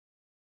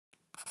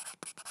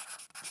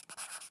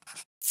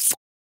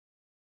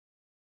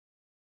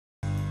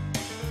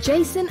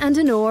Jason and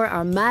Onoir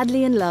are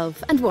madly in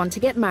love and want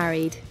to get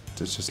married.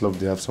 It's just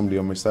lovely to have somebody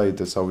on my side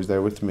that's always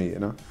there with me, you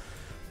know.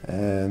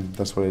 And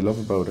that's what I love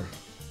about her.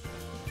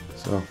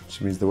 So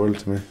she means the world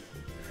to me,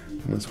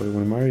 and that's why I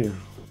want to marry her.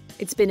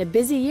 It's been a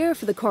busy year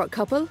for the Cork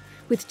couple,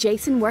 with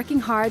Jason working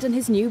hard on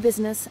his new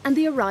business and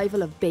the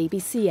arrival of baby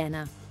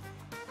Sienna.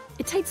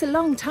 It takes a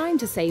long time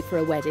to save for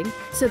a wedding,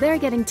 so they're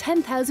getting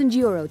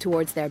 €10,000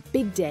 towards their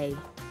big day.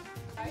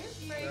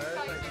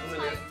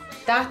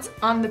 That's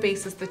on the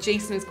basis that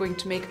Jason is going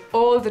to make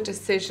all the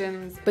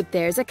decisions. But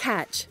there's a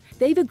catch.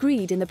 They've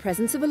agreed in the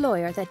presence of a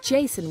lawyer that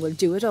Jason will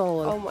do it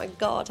all. Oh my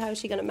God, how is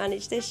she going to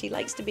manage this? She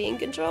likes to be in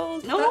control.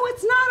 No,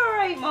 it's not all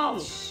right,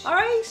 Mum. All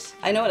right?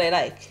 I know what I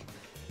like.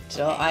 You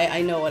know,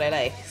 I know what I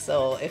like.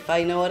 So if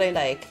I know what I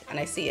like and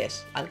I see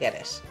it, I'll get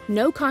it.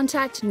 No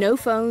contact, no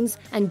phones,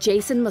 and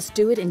Jason must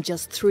do it in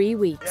just 3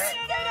 weeks.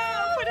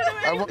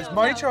 It's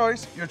my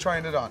choice, you're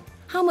trying it on.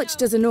 How much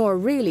does Onoir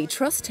really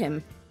trust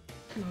him?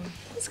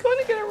 He's going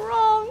to get it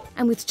wrong.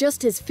 And with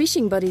just his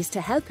fishing buddies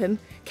to help him,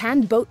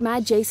 can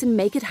boat-mad Jason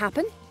make it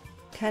happen?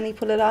 Can he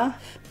pull it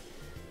off?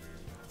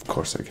 Of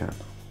course I can.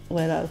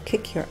 Well, I'll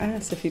kick your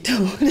ass if you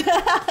don't.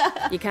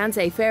 You can't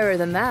say fairer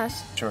than that.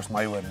 Sure, it's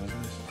my wedding,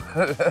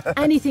 isn't it?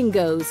 Anything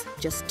goes,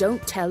 just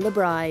don't tell the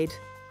bride.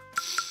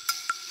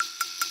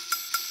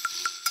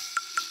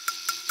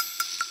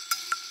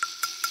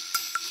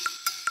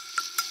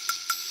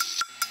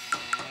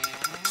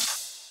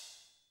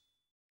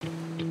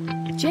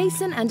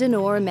 Jason and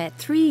Onoir met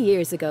 3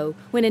 years ago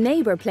when a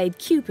neighbour played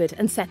Cupid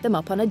and set them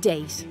up on a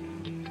date.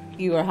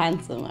 You were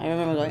handsome. I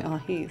remember going, oh,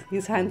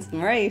 he's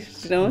handsome, right?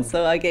 You know,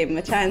 so I gave him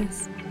a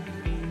chance.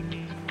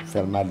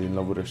 Fell madly in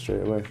love with her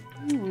straight away.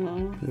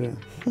 Aww. Yeah,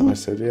 and I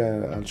said,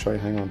 yeah, I'll try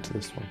hang on to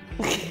this one.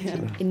 Yeah.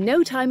 In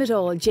no time at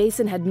all,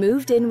 Jason had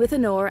moved in with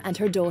Onoir and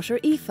her daughter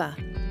Aoife.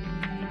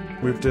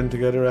 Moved in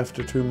together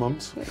after 2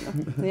 months.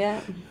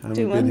 Yeah, and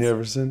 2 we've months. been here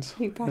ever since.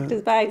 He packed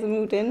his bags and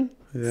moved in.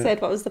 Yeah.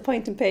 Said, what was the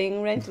point in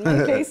paying rent in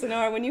my place in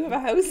when you have a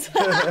house?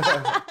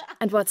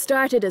 And what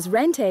started as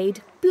rent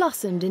aid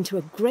blossomed into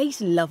a great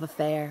love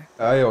affair.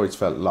 I always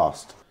felt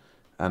lost,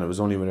 and it was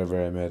only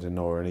whenever I met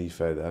Onoir and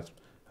Aoife that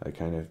I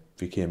kind of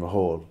became a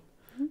whole.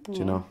 Do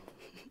you know?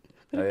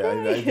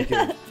 I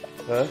became.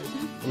 Well,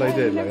 I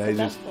did. Like, I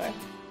just.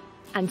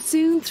 And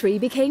soon 3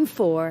 became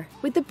 4,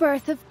 with the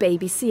birth of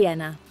baby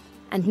Sienna.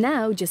 And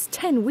now, just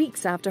 10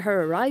 weeks after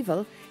her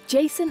arrival,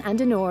 Jason and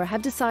Onoir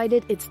have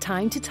decided it's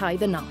time to tie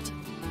the knot.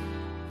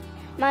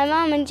 My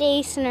mum and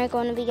Jason are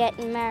going to be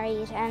getting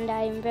married, and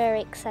I'm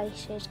very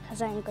excited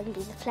because I'm going to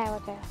be the flower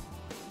girl.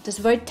 There's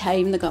about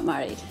time they got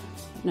married.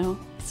 You know,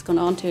 it's gone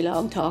on too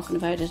long talking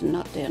about it and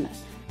not doing it.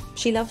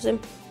 She loves him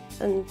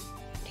and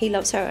he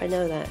loves her, I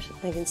know that.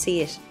 I can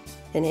see it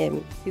in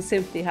him. He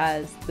simply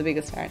has the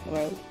biggest heart in the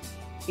world.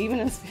 Even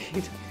in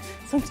speed,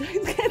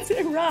 sometimes gets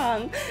it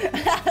wrong.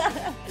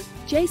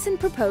 Jason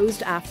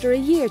proposed after a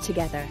year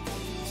together,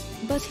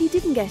 but he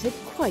didn't get it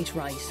quite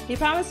right. He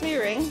promised me a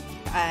ring,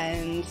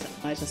 and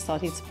I just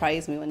thought he'd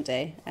surprise me one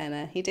day,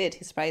 and he did.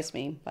 He surprised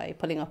me by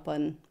pulling up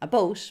on a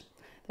boat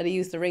that he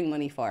used the ring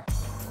money for.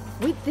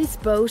 With this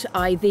boat,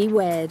 I thee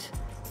wed.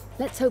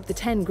 Let's hope the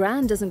 10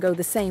 grand doesn't go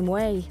the same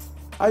way.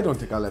 I don't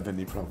think I'll have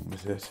any problem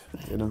with it,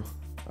 you know.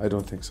 I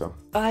don't think so.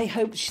 I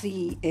hope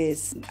she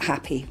is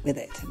happy with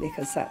it,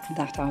 because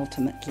that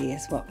ultimately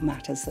is what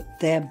matters, that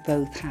they're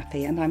both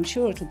happy, and I'm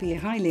sure it'll be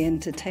highly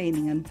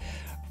entertaining and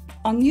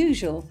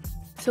unusual.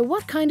 So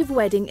what kind of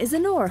wedding is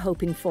Onoir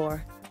hoping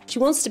for? She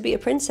wants to be a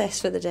princess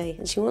for the day,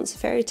 and she wants a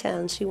fairy tale,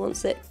 and she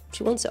wants it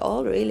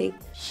all, really.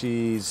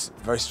 She's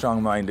very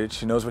strong-minded.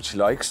 She knows what she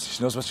likes.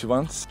 She knows what she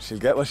wants. She'll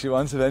get what she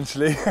wants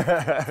eventually.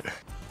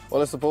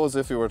 Well, I suppose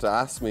if you were to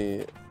ask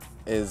me,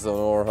 is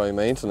Onoir high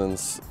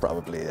maintenance?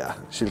 Probably, yeah.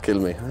 She'll kill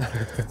me.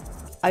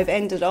 I've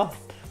ended up,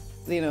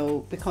 you know,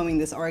 becoming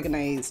this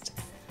organised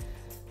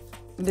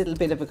little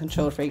bit of a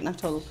control freak, not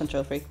total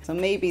control freak. So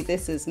maybe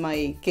this is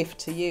my gift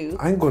to you.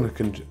 I'm going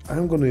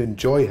to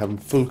enjoy having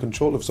full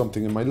control of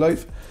something in my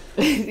life.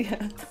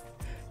 Yeah,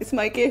 it's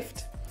my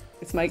gift.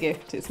 It's my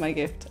gift. It's my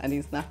gift, and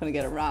he's not going to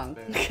get it wrong.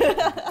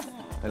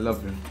 I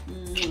love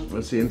you.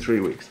 We'll see you in 3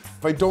 weeks.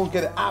 If I don't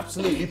get it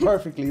absolutely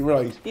perfectly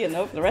right, you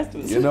know, for the rest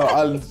of us. You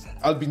know,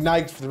 I'll be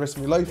nagged for the rest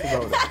of my life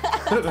about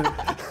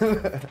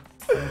it.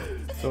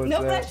 So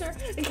no pressure.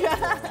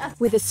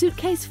 With a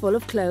suitcase full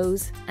of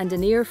clothes and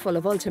an ear full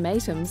of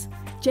ultimatums,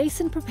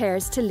 Jason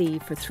prepares to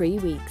leave for 3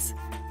 weeks.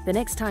 The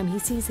next time he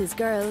sees his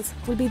girls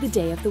will be the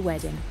day of the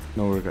wedding.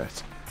 No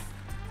regrets.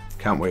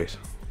 Can't wait.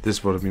 This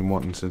is what I've been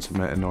wanting since I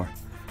met Onoir.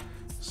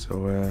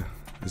 So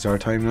it's our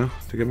time now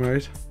to get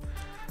married,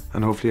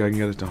 and hopefully I can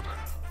get it done.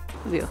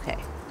 It'll be okay.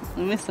 I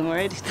miss him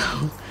already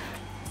though.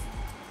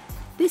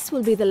 This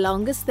will be the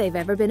longest they've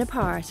ever been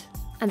apart,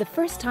 and the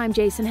first time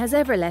Jason has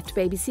ever left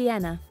baby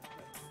Sienna.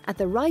 At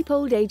the ripe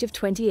old age of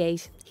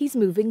 28, he's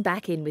moving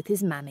back in with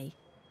his mammy.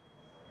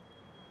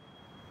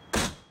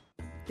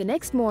 The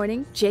next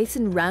morning,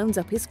 Jason rounds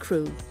up his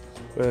crew.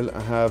 Well, I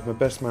have my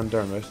best man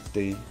Dermot,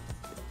 D.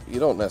 You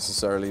don't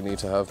necessarily need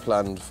to have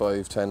planned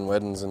 5, 10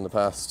 weddings in the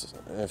past.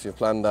 If you've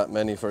planned that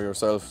many for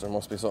yourself, there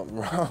must be something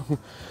wrong.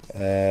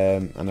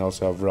 And I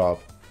also have Rob.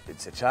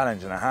 It's a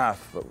challenge and a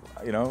half, but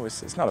you know,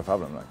 it's not a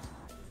problem. Like.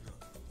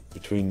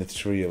 Between the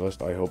three of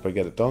us, I hope I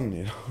get it done,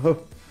 you know.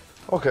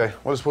 Okay,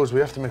 well I suppose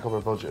we have to make up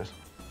our budget.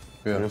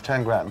 Yeah. We have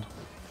 10 grand.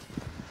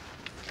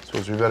 I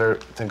suppose we better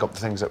think up the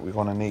things that we're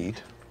going to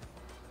need.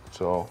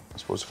 So I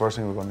suppose the first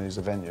thing we're going to need is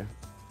a venue.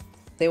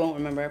 They won't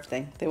remember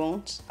everything. They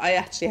won't. I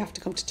actually have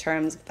to come to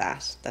terms with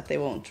that they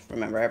won't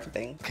remember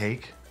everything.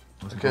 Cake.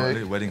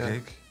 Okay. Wedding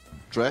cake.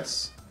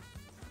 Dress.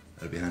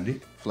 That'd be handy.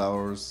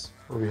 Flowers.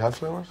 Will we have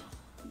flowers?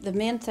 The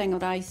main thing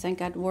that I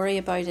think I'd worry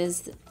about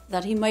is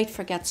that he might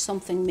forget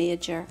something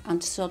major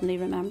and suddenly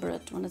remember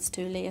it when it's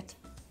too late.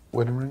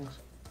 Wedding rings?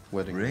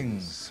 Wedding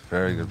rings.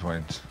 Very good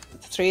point. The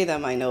three of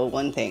them, I know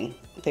one thing.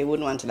 They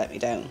wouldn't want to let me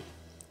down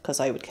because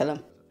I would kill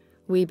him.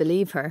 We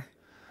believe her.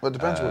 Well, it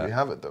depends where we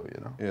have it, though,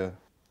 you know. Yeah.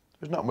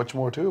 There's not much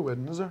more to a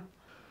wedding, is there?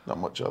 Not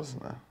much else,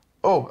 isn't there?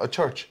 Oh, a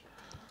church.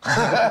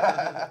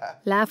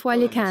 Laugh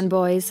while you can,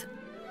 boys.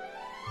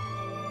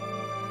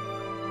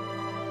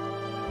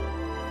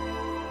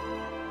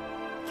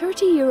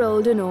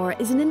 "30-year-old Onoir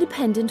is an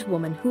independent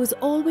woman who has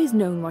always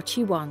known what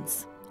she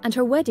wants, and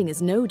her wedding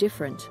is no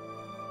different.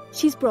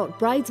 She's brought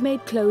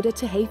bridesmaid Clodagh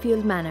to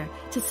Hayfield Manor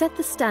to set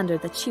the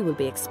standard that she will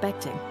be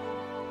expecting.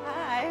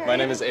 Hi. My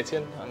name is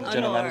Etienne. I'm the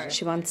general manager.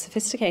 She wants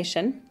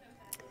sophistication.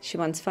 She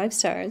wants 5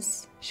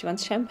 stars. She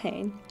wants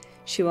champagne.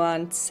 She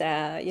wants,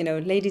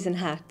 ladies in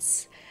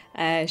hats.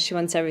 She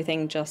wants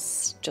everything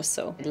just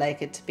so. I'd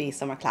like it to be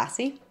somewhere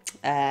classy.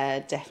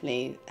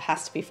 Definitely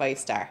has to be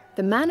 5-star.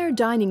 The Manor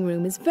dining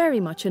room is very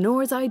much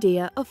Onoir's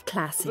idea of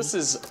classy. This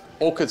is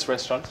Orchid's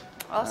restaurant.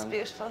 Oh, it's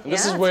beautiful. And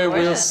this is where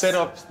we'll set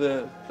up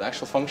the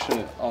actual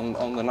function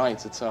on the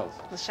night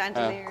itself. The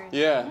chandeliers.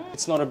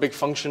 It's not a big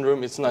function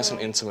room, it's nice and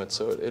intimate,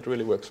 so it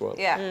really works well.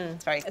 Yeah,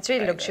 it's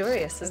really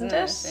luxurious, isn't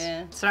it?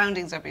 Yeah.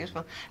 Surroundings are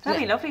beautiful.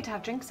 That'd be lovely to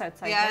have drinks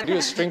outside. Yeah. Do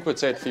a string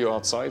quartet for you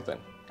outside then.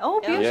 Oh,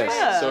 beautiful.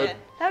 Yes, so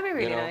that'd be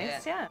really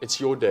nice, yeah. It's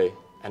your day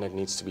and it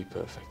needs to be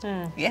perfect.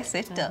 Yes,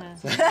 it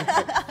does.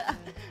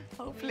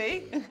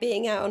 Hopefully.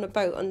 Being out on a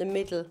boat on the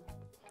middle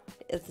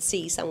of the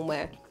sea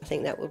somewhere, I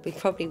think that would be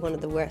probably one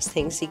of the worst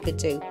things he could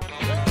do.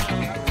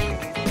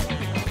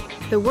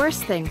 The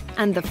worst thing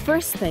and the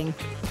first thing.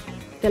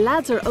 The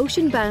lads are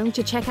ocean bound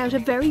to check out a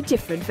very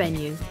different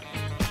venue.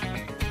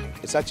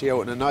 It's actually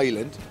out on an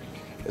island.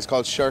 It's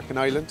called Sherkin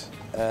Island.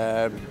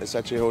 It's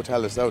actually a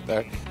hotel that's out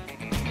there.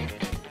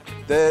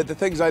 The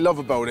things I love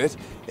about it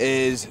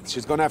is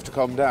she's going to have to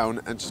come down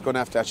and she's going to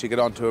have to actually get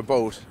onto a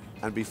boat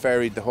and be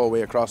ferried the whole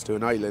way across to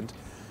an island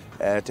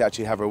to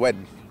actually have her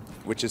wedding,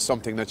 which is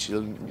something that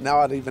she'll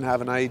not even have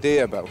an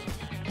idea about.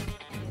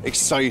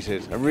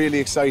 Excited. I'm really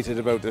excited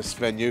about this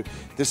venue.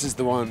 This is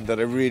the one that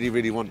I really,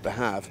 really want to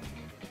have.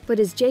 But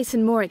is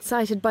Jason more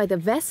excited by the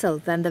vessel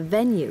than the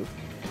venue?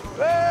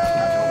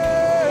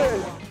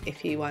 If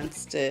he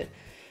wants to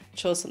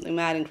show something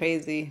mad and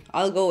crazy,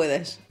 I'll go with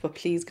it. But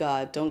please,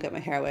 God, don't get my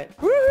hair wet.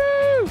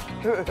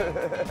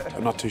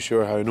 I'm not too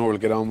sure how Onoir will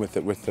get on with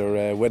it with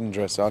their wedding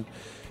dress on,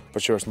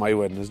 but sure, it's my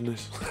wedding, isn't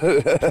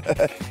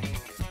it?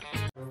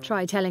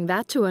 Try telling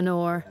that to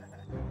Onoir.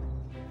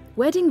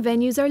 Wedding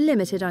venues are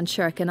limited on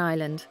Sherkin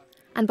Island,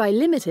 and by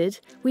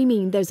limited, we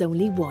mean there's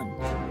only one.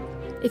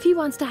 If he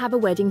wants to have a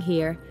wedding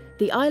here,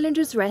 the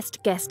Islanders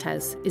Rest Guest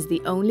House is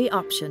the only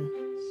option.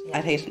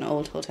 I'd hate an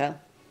old hotel.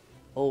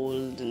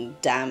 Old and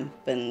damp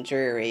and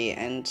dreary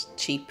and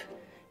cheap.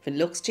 If it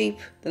looks cheap,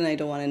 then I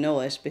don't want to know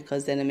it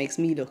because then it makes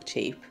me look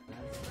cheap.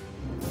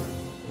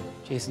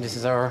 Jason, this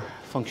is our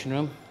function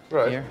room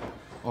here,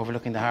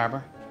 overlooking the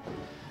harbour.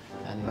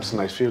 And that's a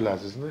nice view,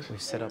 lads, isn't it? We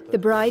set up the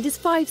bride is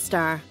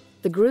 5-star.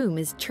 The groom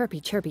is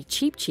chirpy,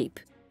 cheap.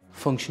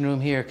 Function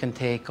room here can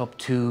take up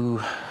to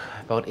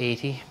about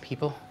 80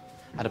 people.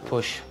 At a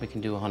push, we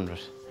can do 100.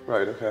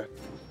 Right, okay.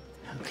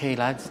 Okay,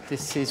 lads,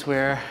 this is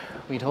where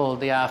we'd hold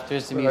the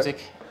afters, the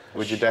music.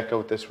 Would you deck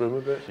out this room a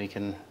bit? We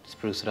can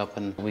spruce it up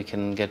and we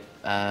can get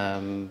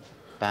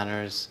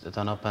banners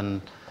done up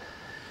and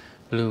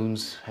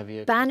balloons.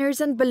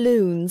 Banners and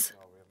balloons.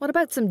 What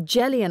about some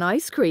jelly and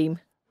ice cream?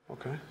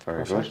 Okay,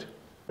 very good.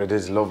 It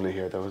is lovely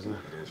here, though, isn't it?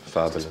 It's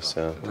fabulous,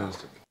 yeah.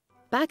 Fantastic.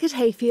 Back at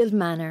Hayfield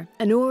Manor,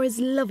 Onoir is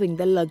loving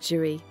the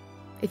luxury.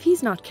 If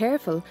he's not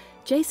careful,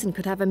 Jason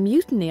could have a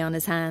mutiny on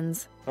his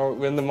hands. Oh,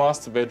 we're in the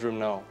master bedroom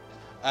now.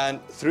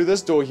 And through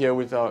this door here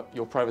we've got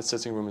your private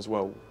sitting room as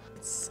well.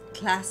 It's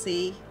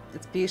classy,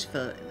 it's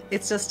beautiful.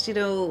 It's just, I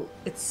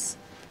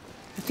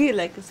feel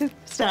like a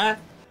superstar.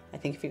 I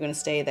think if you're going to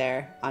stay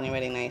there on your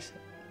wedding night,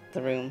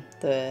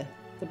 the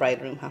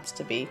bride room has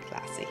to be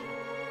classy.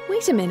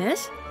 Wait a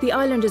minute, the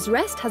Islanders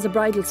Rest has a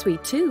bridal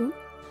suite too.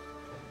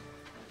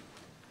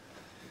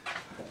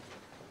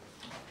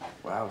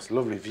 Wow, it's a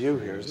lovely view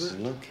here,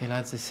 isn't it? Okay,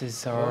 lads, this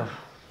is our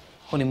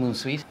honeymoon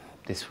suite.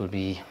 This will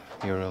be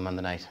your room on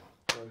the night.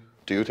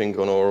 Do you think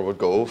Onoir would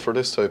go for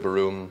this type of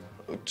room?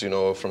 Do you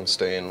know, from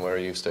staying where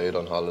you've stayed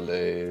on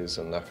holidays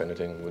and that kind of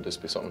thing, would this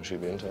be something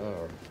she'd be into?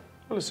 Or?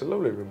 Well, it's a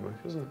lovely room, like,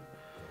 isn't it?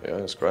 Yeah,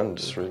 it's grand.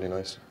 It's really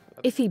nice.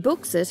 If he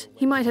books it,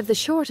 he might have the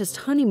shortest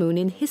honeymoon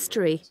in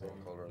history.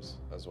 Colours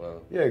as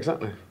well. Yeah,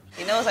 exactly.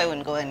 He knows I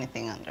wouldn't go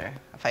anything under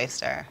a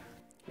 5-star.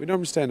 We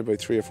normally stay in about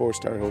 3 or 4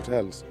 star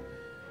hotels.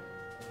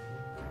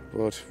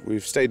 But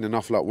we've stayed in an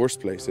awful lot worse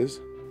places.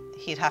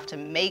 He'd have to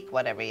make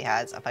whatever he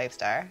has a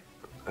 5-star.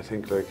 I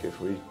think like if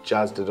we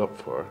jazzed it up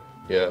for her,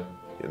 Yeah.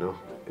 you know,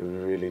 it would be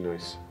really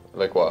nice.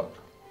 Like what?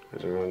 I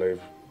don't know, like,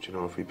 you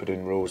know, if we put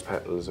in rose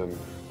petals and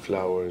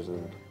flowers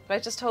and... But I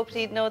just hoped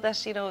he'd know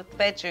that, you know, the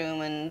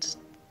bedroom and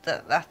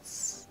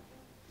that's...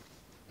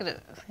 You know,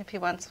 if he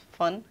wants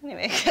fun,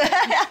 anyway.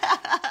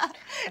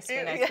 That's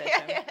a nice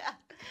bedroom.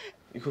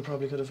 You could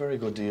probably get a very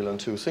good deal on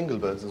 2 single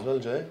beds as well,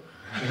 Jay.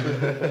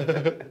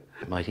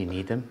 Might he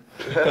need them?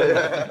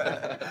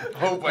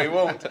 Hope I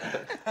won't.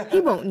 He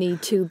won't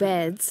need 2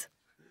 beds.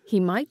 He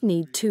might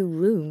need 2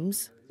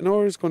 rooms.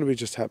 Nora's going to be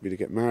just happy to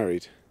get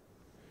married.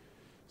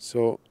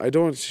 So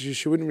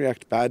she wouldn't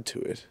react bad to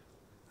it,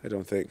 I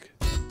don't think.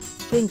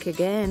 Think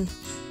again.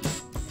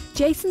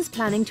 Jason's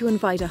planning to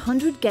invite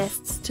 100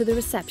 guests to the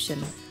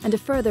reception and a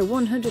further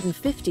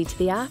 150 to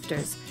the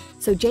afters,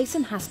 so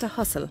Jason has to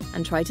hustle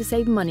and try to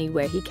save money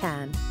where he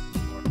can.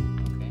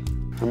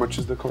 How much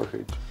is the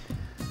corkage?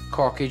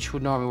 Corkage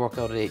would normally work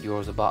out at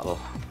 €8 a bottle.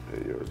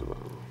 €8 a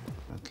bottle.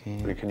 Okay.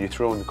 I mean, can you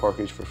throw in the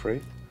corkage for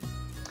free?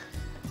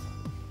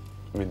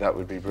 I mean, that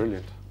would be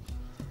brilliant.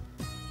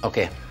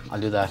 Okay, I'll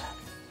do that.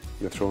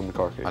 You're throwing the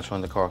corkage? I'll throw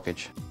in the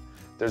corkage.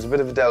 There's a bit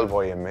of a Del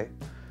boy in me.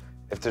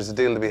 If there's a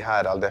deal to be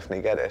had, I'll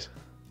definitely get it.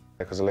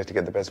 Because I like to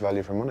get the best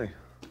value for money.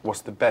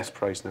 What's the best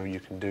price now you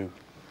can do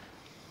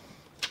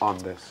on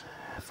this?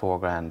 $4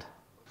 grand.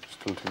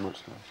 Still too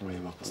much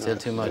though. Still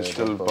too much. Yeah,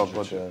 still above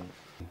budget.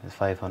 There's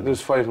 500.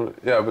 There's 500,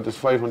 yeah, but there's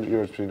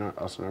 €500 between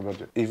us and our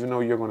budget. Even though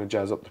you're going to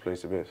jazz up the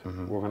place a bit, we're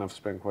going to have to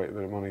spend quite a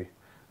bit of money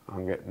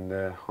on getting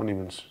the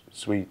honeymoon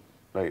suite,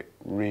 like,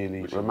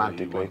 really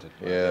romantically,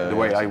 the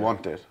way I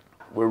want it.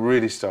 We're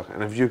really stuck,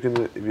 and if you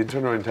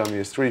turn around and tell me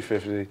it's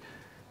 $350,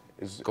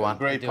 it's a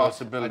great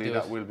possibility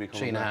that will be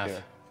coming back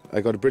here.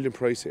 I got a brilliant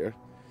price here.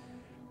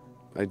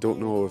 I don't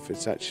know if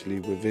it's actually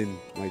within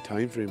my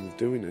time frame of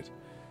doing it.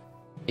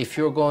 If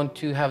you're going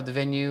to have the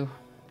venue,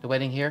 the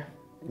wedding here,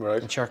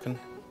 right, in Sherkin,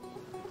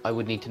 I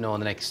would need to know in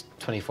the next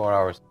 24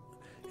 hours.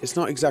 It's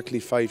not exactly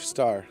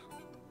 5-star,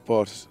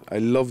 but I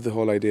love the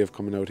whole idea of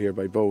coming out here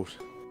by boat.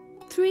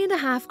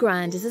 3.5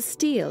 grand is a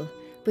steal,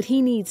 but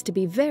he needs to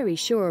be very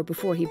sure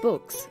before he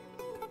books.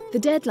 The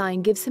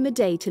deadline gives him a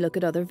day to look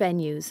at other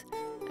venues,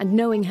 and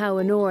knowing how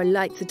Onoir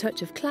likes a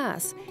touch of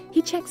class,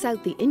 he checks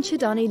out the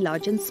Inchydoney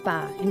Lodge and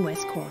Spa in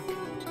West Cork.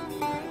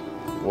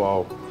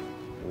 Wow.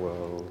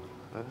 Well...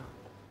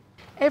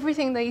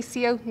 Everything that you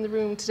see out in the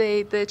room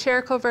today, the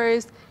chair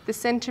covers, the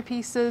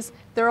centerpieces,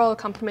 they're all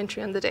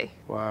complimentary on the day.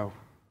 Wow.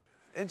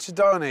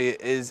 Inchydoney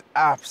is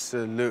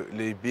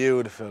absolutely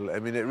beautiful. I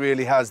mean, it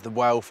really has the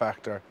wow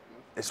factor.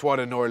 It's what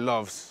Onoir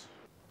loves.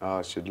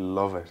 Oh, she'd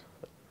love it.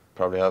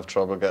 Probably have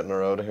trouble getting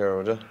her out of here,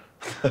 would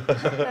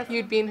you?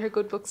 You'd be in her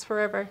good books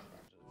forever.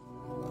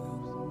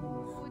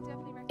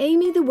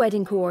 Amy, the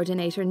wedding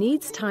coordinator,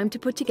 needs time to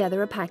put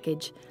together a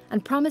package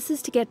and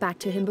promises to get back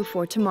to him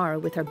before tomorrow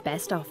with her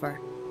best offer.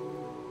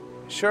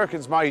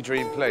 Sherkin's my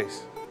dream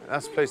place.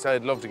 That's a place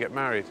I'd love to get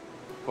married.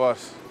 But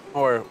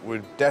Onoir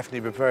would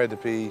definitely prefer to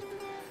be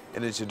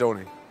in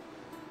Inchydoney.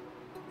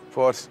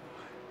 But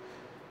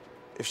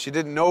if she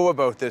didn't know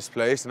about this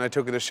place and I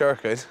took her to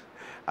Sherkin,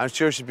 I'm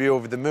sure she'd be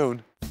over the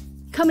moon.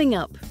 Coming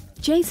up,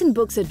 Jason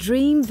books a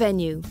dream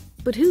venue.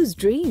 But whose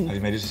dream? Have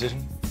you made a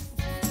decision?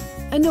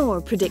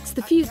 Onoir predicts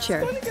the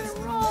future.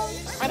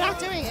 I'm not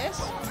doing it.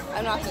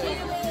 I'm not doing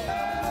it.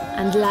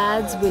 And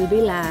lads will be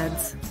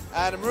lads.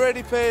 And I'm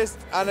already pissed,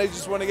 and I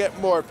just want to get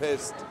more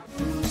pissed.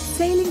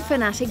 Sailing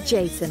fanatic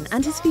Jason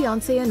and his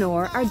fiancée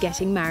Onoir are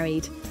getting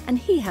married, and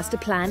he has to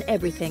plan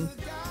everything.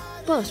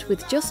 But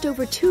with just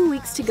over 2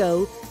 weeks to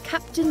go,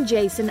 Captain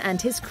Jason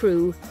and his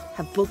crew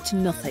have booked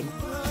nothing.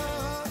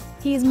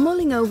 He is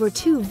mulling over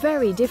 2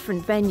 very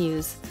different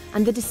venues,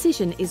 and the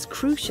decision is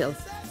crucial.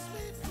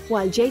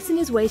 While Jason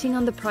is waiting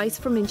on the price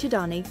from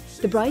Inchydoney,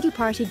 the bridal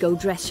party go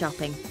dress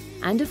shopping.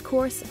 And of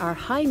course, our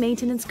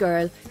high-maintenance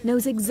girl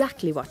knows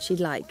exactly what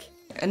she'd like.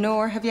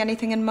 Onoir, have you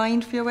anything in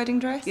mind for your wedding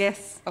dress?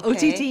 Yes. Okay.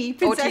 OTT,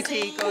 princess.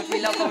 OTT, good.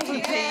 We love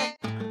OTT.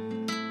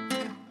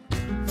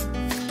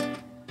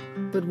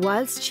 But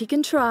whilst she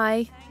can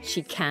try,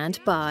 she can't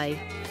buy.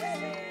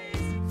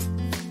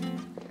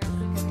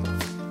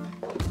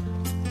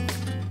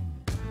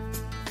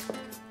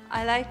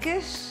 I like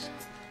it.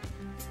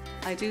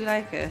 I do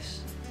like it,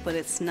 but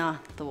it's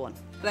not the one.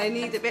 But I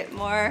need a bit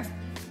more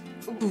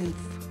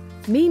oomph.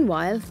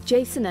 Meanwhile,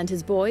 Jason and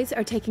his boys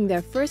are taking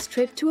their first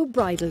trip to a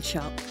bridal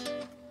shop.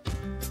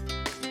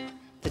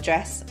 The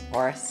dress, of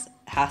course,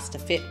 has to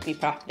fit me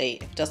properly.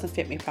 If it doesn't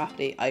fit me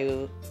properly,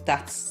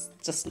 that's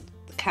just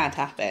can't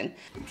happen.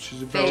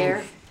 She's about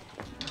here.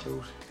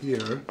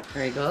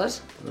 Very good.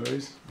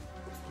 Right.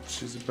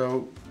 She's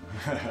about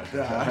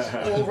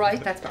Oh,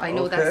 right, I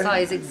know that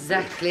size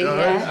exactly,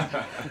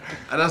 yeah.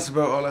 And that's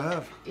about all I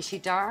have. Is she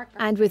dark?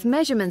 And with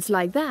measurements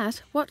like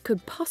that, what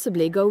could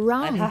possibly go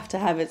wrong? I'd have to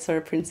have it sort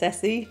of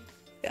princessy.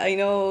 I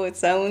know it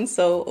sounds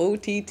so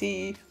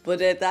OTT, but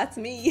that's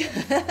me.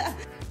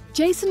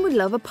 Jason would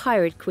love a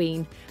pirate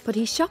queen, but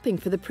he's shopping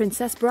for the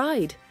princess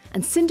bride.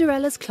 And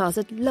Cinderella's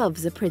closet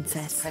loves a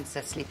princess.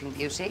 Princess Sleeping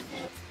Beauty.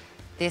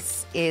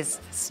 This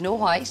is Snow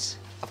White,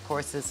 of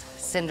course, is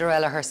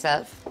Cinderella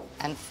herself.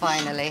 And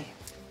finally,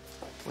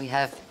 we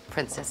have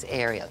Princess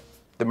Ariel.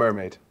 The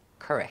mermaid.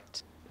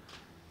 Correct.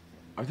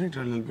 I think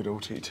they're a little bit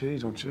OTT,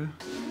 don't you?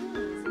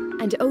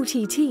 And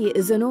OTT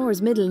is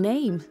Onoir's middle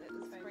name.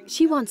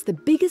 She wants the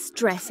biggest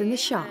dress in the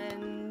shop.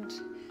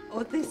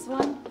 Oh, this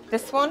one?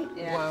 This one?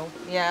 Yeah. Wow.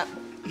 Yeah.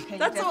 Okay,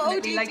 That's so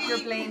OTT. like your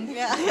bling.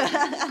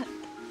 Yeah.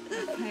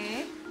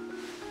 Okay.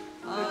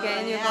 Oh,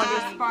 Again, you've got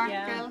your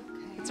sparkle.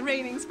 It's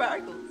raining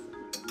sparkles.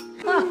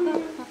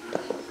 You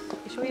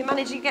sure you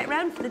managed to get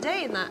round for the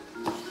day in that?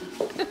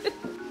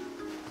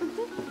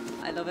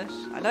 I love it.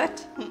 I love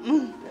it.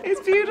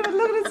 It's beautiful.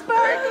 Look at it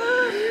sparkle.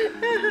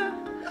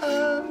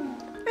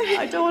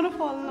 I don't want to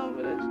fall in love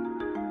with it.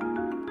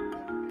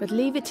 But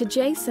leave it to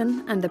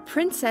Jason, and the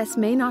princess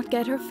may not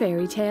get her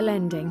fairy tale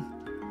ending.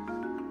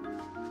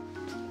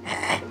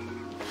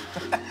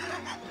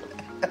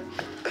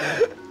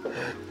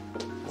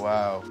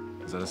 Wow.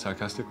 Is that a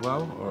sarcastic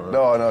wow? Or?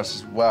 No, it's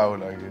just wow.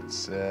 Like,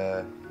 it's,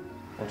 what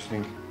do you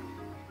think?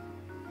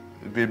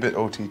 It'd be a bit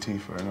OTT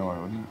for an hour,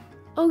 wouldn't it?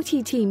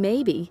 OTT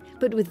maybe,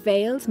 but with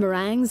veils,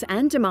 meringues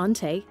and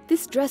diamante,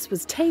 this dress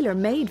was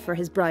tailor-made for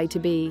his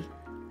bride-to-be.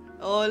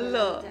 Oh,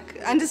 look.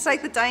 And it's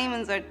like the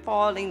diamonds are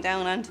falling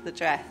down onto the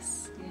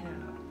dress. Yeah.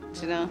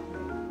 Do you know?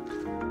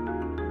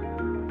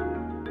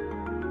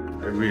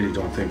 I really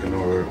don't think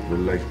Onoir will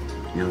like,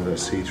 that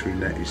see-through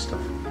netty stuff.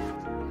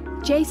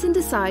 Jason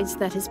decides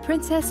that his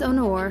Princess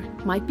Onoir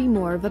might be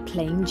more of a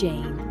plain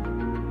Jane.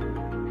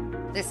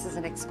 This is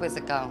an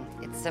exquisite gown.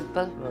 It's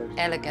simple,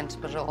 elegant,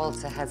 but it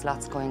also has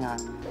lots going on.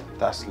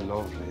 That's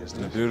lovely,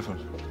 isn't it? Beautiful.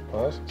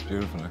 What? It's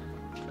beautiful.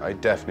 I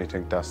definitely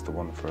think that's the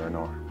one for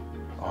Onoir.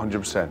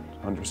 100%.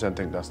 100%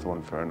 think that's the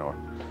one for Onoir.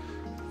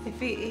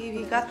 If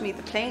he got me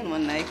the plain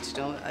one,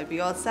 I'd be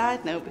all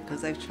sad now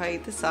because I've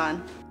tried this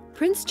on.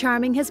 Prince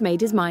Charming has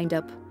made his mind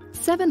up.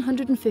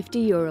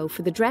 €750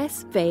 for the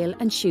dress, veil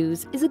and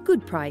shoes is a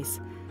good price,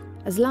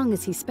 as long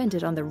as he spent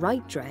it on the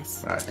right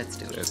dress. Right. Let's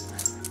do it.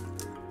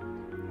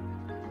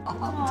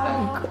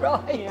 Don't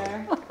cry.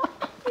 Yeah.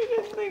 I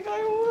didn't think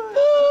I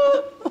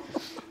would.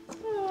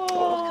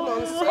 Come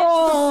on, sis.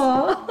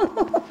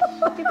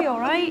 You'll be all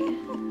right.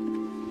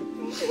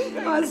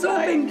 I was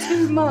hoping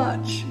too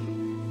much.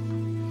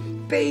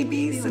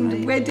 Babies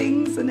and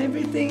weddings and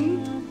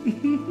everything.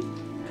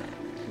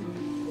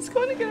 It's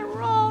going to get it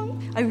wrong.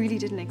 I really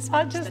didn't expect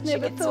I just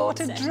never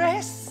thought a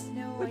dress.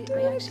 No, I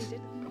actually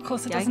didn't. Of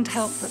course, it doesn't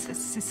help that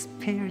this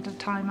period of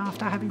time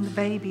after having the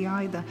baby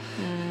either,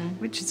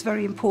 which is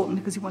very important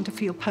because you want to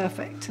feel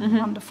perfect and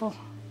wonderful.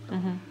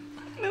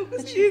 No,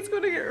 because she's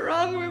going to get it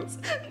wrong. It's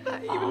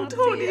not even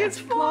totally his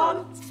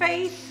fault.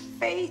 Faith.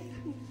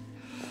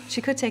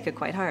 She could take it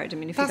quite hard. I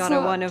mean, if you That's got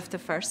her not- one of the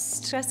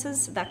first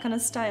dresses, that kind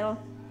of style,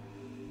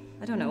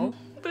 I don't know.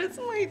 But it's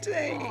my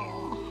day.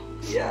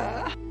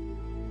 Yeah.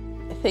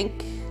 I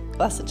think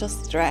that's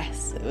just the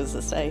dress. It was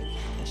just like,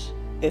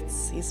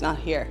 he's not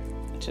here.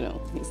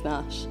 He's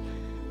not.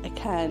 I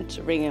can't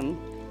ring him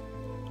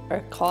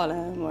or call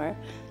him, or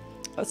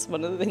that's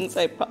one of the things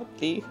I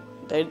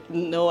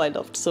know I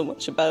loved so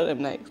much about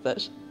him, like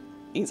that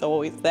he's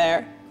always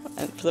there,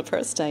 and for the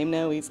first time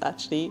now he's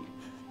actually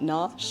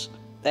not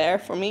there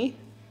for me.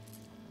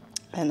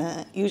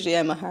 And usually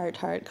I'm a hard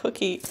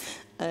cookie,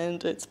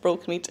 and it's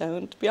broken me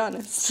down, to be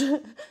honest.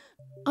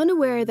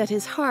 Unaware that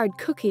his hard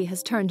cookie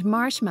has turned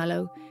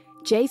marshmallow,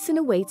 Jason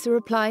awaits a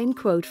reply and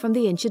quote from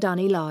the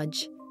Inchydonny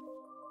Lodge.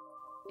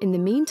 In the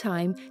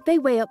meantime, they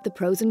weigh up the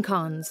pros and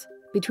cons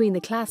between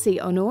the classy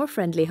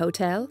Onoir-friendly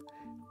hotel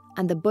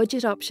and the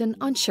budget option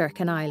on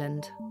Sherkin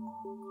Island.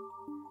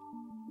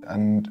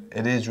 And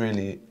it is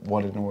really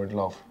what Onoir would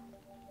love,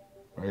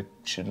 right?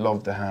 She'd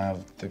love to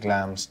have the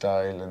glam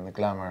style and the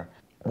glamour.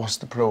 What's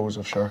the pros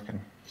of Sherkin?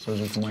 So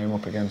we can weigh him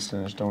up against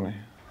it, don't we?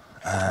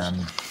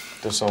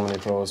 There's so many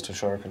pros to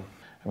Sherkin.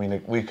 I mean,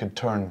 like, we could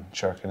turn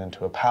Sherkin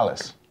into a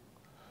palace.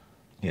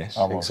 Yes.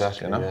 Almost,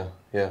 exactly, you know?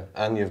 Yeah.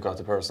 And you've got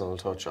the personal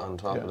touch on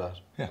top of that.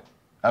 Yeah.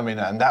 I mean,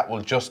 and that will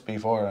just be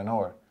for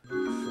Onoir.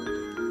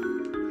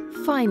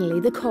 Finally,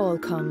 the call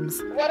comes.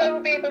 What I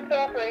will be able to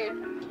offer is,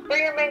 for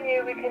your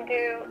menu, we can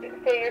do,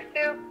 say, your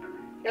soup,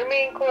 your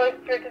main course,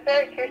 your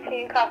dessert, your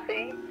tea and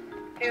coffee,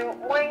 do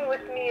wine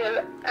with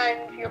meal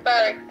and your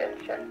bar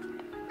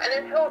extension.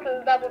 And in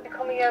total, that will be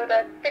coming out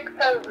at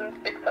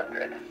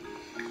 6,600.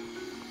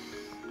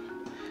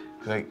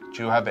 Like,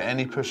 do you have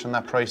any push on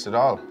that price at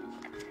all?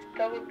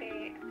 That would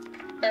be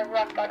a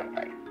rock bottom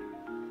price.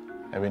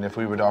 I mean, if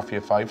we would offer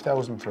you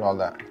 5,000 for all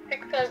that.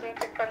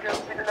 6,600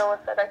 would be the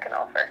lowest that I can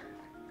offer.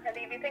 I'll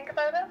leave you think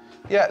about it.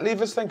 Yeah,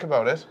 leave us think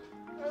about it.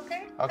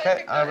 Okay.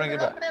 Okay, I'll bring you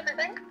back.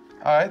 Everything.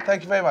 All right,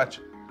 thank you very much.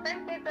 Thank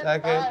Jason.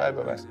 Thank you. Bye,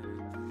 bye, bye.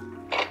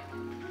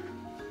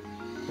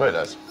 Right,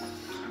 lads.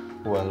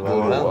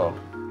 Well.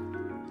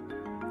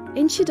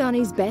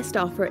 Inchydonny's best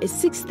offer is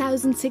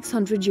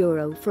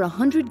 €6,600 for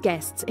 100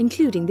 guests,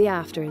 including the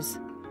afters.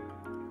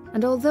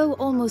 And although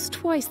almost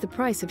twice the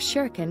price of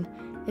Sherkin,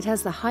 it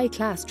has the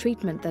high-class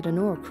treatment that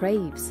Onoir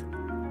craves.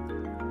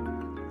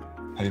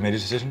 Have you made a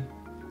decision?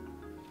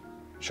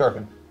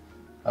 Sherkin.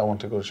 I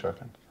want to go to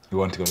Sherkin. You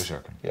want to go to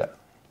Sherkin? Yeah,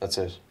 that's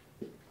it.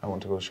 I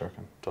want to go to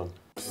Sherkin. Done.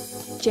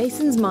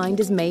 Jason's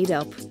mind is made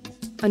up.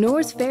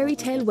 Onoir's fairy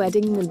tale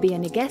wedding will be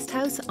in a guest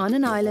house on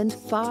an island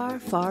far,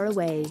 far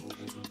away.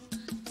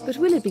 But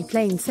will it be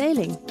plain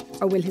sailing,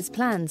 or will his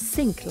plans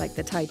sink like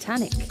the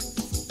Titanic?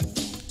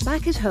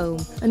 Back at home,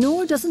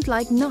 Onoir doesn't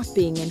like not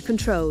being in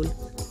control,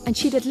 and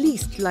she'd at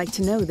least like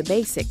to know the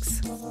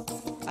basics.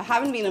 I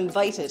haven't been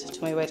invited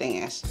to my wedding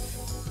yet.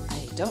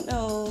 I don't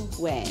know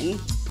when,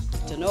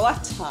 I don't know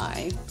what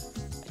time,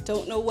 I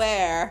don't know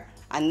where,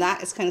 and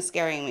that is kind of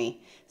scaring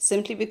me,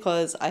 simply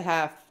because I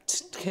have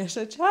to get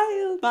a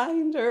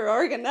childminder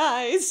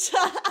organised.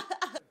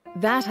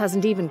 That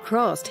hasn't even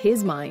crossed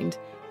his mind,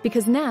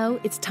 because now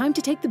it's time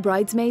to take the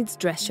bridesmaids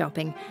dress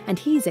shopping, and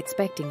he's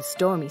expecting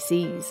stormy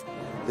seas.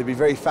 They'd be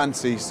very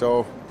fancy,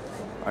 so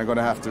I'm going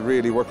to have to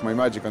really work my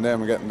magic on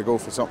them and get them to go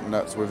for something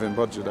that's within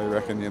budget, I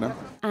reckon, you know.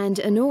 And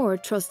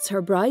Onoir trusts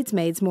her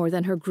bridesmaids more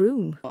than her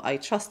groom. I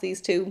trust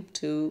these two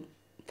to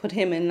put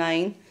him in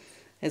line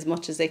as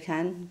much as they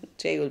can.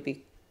 Jay will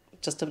be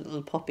just a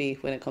little puppy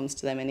when it comes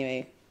to them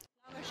anyway.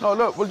 No,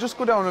 look, we'll just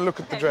go down and look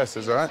at the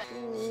dresses, all right?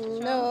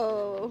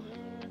 No.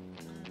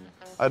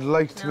 I'd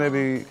like to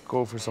maybe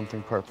go for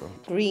something purple.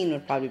 Green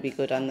would probably be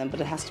good on them, but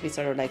it has to be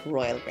sort of like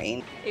royal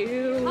green.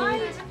 Ew.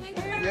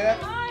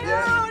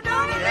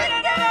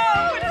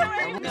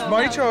 It's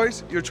my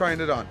choice, you're trying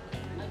it on.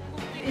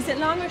 Is it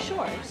long or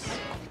short?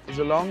 Is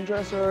a long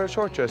dress or a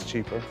short dress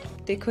cheaper?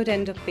 They could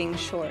end up being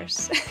short.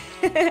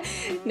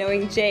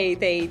 Knowing Jay,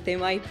 they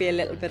might be a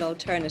little bit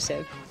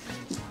alternative.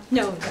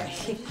 No,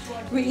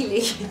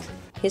 really. He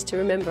has to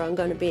remember I'm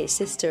going to be his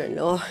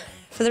sister-in-law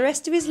for the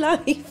rest of his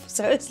life.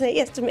 So it's like he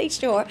has to make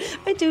sure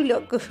I do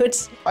look good.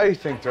 I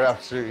think they're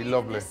absolutely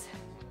lovely.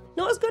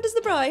 Not as good as the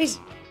bride,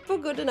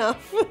 but good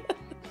enough.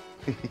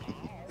 Do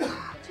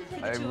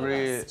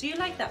you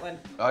like that one?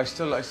 I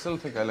still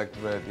think I like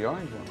the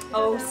orange one.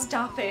 Oh,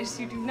 stop it.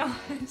 You do not.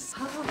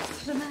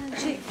 Off the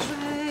magic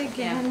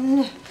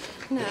dragon.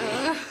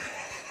 No.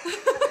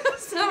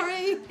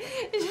 Sorry.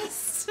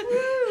 Just...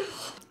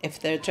 If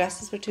their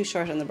dresses were too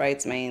short on the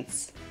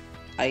bridesmaids,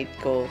 I'd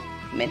go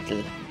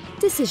mental.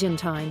 Decision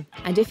time.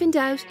 And if in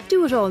doubt,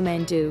 do what all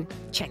men do.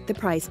 Check the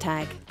price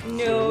tag.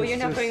 No, you're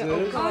not going...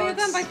 Oh, God. You're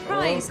going by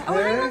price. Okay. Oh,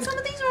 hang on. Some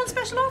of these are on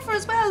special offer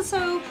as well,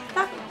 so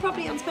that's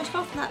probably on special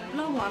offer, that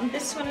long one.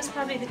 This one is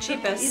probably the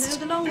cheapest. You know,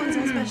 the long one's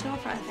on special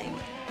offer, I think.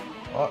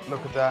 Oh,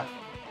 look at that.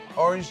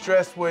 Orange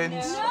dress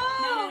wins.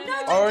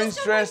 No, Orange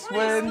dress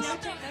wins.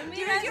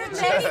 You're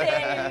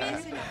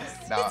amazing.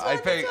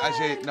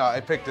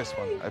 I picked this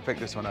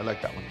one. I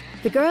like that one.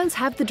 The girls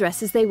have the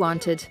dresses they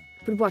wanted,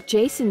 but what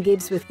Jason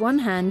gives with one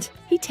hand,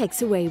 he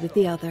takes away with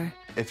the other.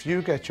 If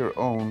you get your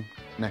own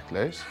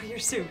necklace... Oh, you're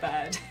so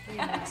bad.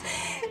 That's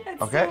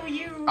okay, so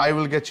you. I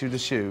will get you the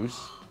shoes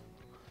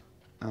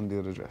and the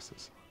other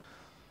dresses.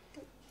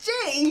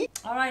 Gee!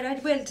 All right,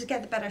 I'd will to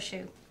get the better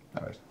shoe.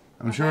 All right.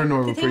 I'm sure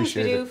Onoir will appreciate The things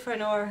we do it. for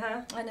Onoir,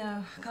 huh? I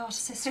know. God,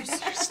 sisters.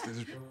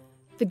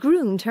 The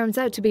groom turns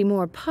out to be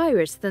more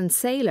pirate than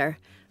sailor,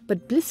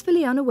 but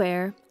blissfully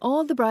unaware,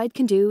 all the bride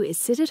can do is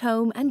sit at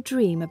home and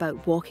dream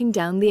about walking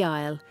down the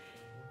aisle.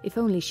 If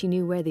only she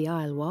knew where the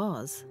aisle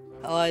was.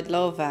 Oh, I'd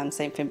love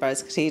St.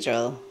 Finbarr's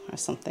Cathedral or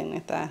something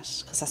like that,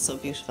 because that's so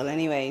beautiful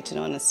anyway, you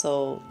know, and it's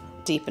so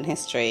deep in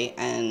history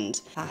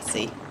and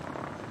classy.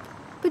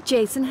 But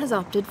Jason has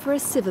opted for a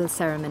civil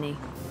ceremony.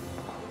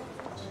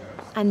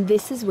 And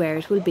this is where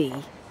it will be.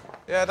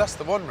 Yeah, that's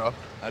the one, Rob.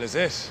 That is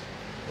it.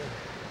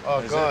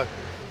 Oh, God.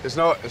 It's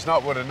not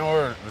what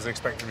Onoir was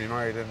expecting to be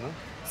married in, no?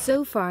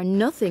 So far,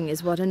 nothing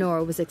is what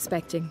Onoir was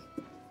expecting.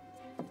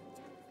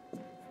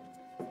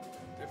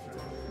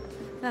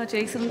 Now,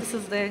 Jason, this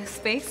is the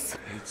space.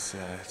 It's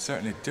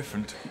certainly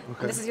different.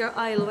 Okay. This is your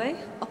aisleway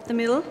up the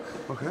middle.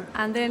 Okay.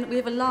 And then we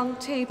have a long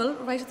table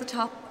right at the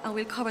top, and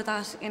we'll cover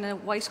that in a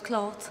white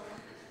cloth.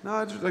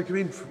 No,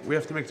 we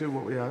have to make do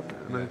what we have.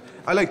 And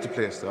I like the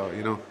place, though,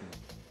 you know.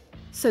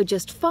 So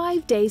just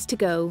 5 days to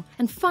go,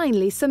 and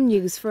finally some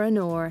news for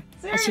Onoir,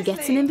 as she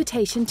gets an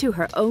invitation to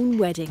her own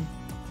wedding.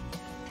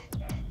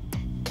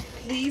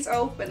 Please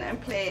open and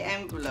play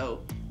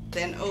envelope.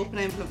 Then open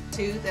envelope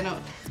 2, then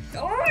open...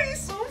 Oh,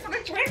 he's so for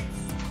the tricks!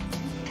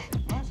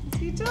 What has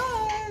he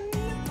done?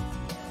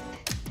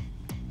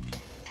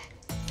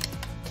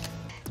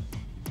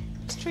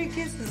 There's 3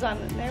 kisses on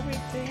it and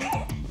everything.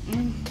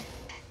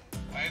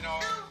 I know. I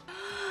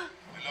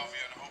love you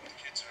and I hope the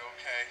kids are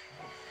okay.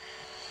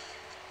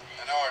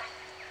 Onoir,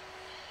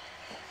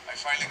 I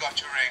finally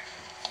got your ring.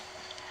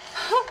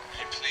 Will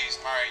you please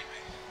marry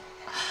me?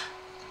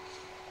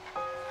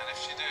 And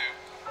if you do,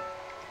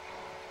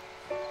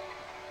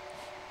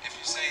 if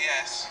you say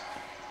yes,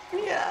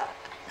 Yeah.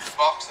 The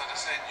box that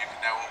is in, you can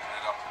now open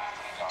it up and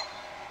put it on.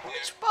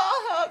 Which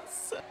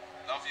box?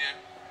 Love you.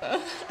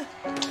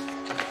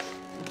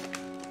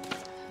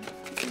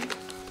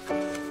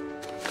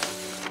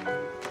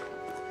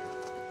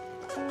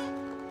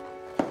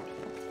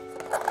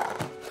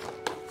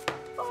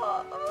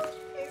 Oh,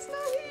 he's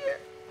not here.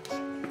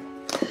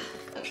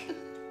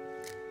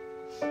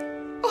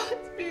 Oh,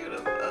 it's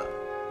beautiful.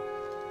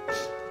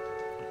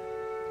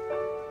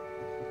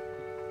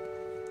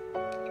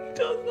 He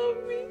does love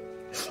me.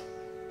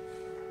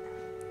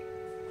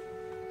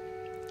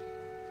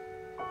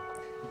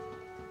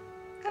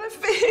 And it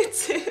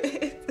fits it.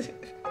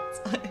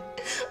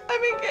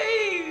 I'm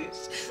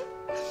engaged.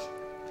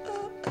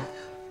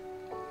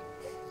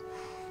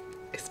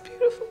 It's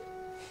beautiful.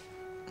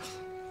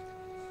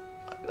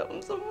 I love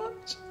him so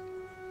much.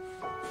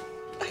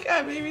 I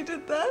can't believe he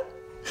did that.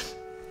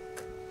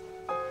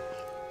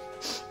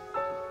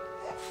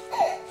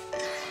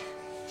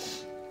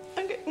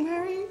 I'm getting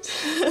married.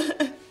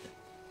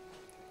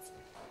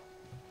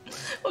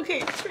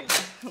 Okay, 3.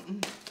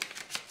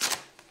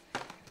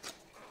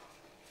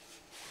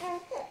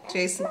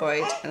 Jason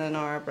Boyd and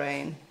Onoir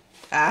Brain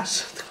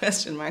at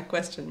question mark.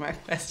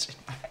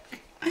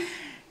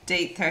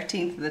 Date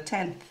 13th of the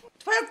 10th.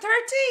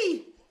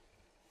 12:30.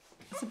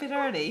 It's a bit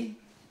early.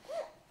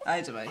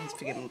 I don't know, he's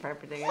forgetting the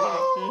proper day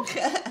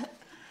anyway.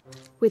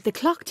 With the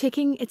clock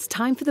ticking, it's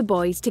time for the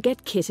boys to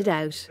get kitted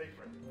out.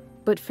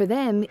 But for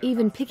them,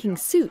 even picking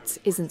suits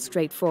isn't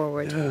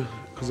straightforward. Yeah,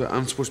 because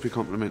I'm supposed to be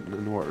complimenting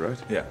Onoir,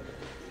 right? Yeah.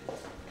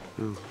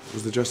 Oh,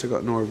 was the dress I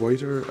got Onoir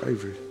white or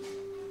ivory?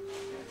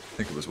 I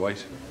think it was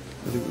white.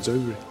 I think it was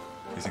ivory.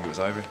 You think it was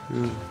ivory?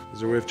 Yeah. Is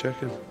there a way of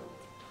checking?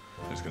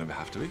 There's going to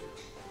have to be.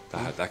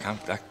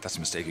 That's a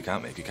mistake you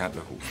can't make. You can't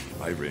look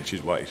ivory and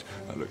she's white.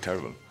 That'd look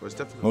terrible. Well, it's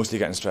definitely... Mostly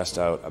getting stressed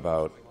out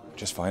about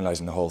just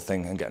finalising the whole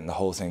thing and getting the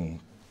whole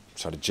thing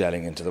sort of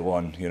gelling into the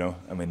one, you know?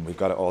 I mean, we've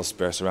got it all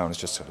dispersed around. It's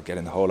just sort of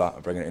getting the whole lot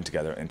and bringing it in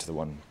together into the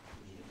one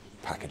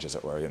package, as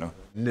it were, you know?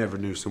 Never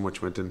knew so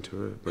much went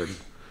into it, but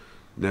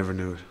never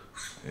knew it.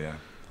 Yeah,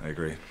 I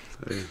agree.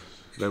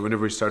 Like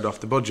whenever we started off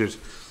the budget,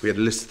 we had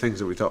a list of things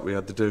that we thought we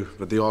had to do,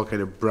 but they all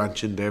kind of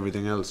branch into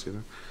everything else, you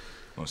know?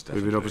 Most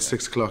definitely. We've been up at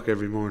 6 o'clock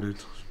every morning,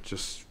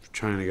 just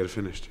trying to get it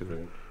finished, you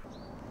know?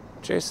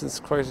 Jason's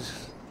quite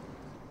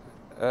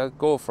a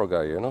go-for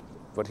guy, you know?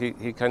 But he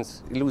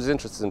loses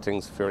interest in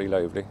things very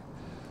lively.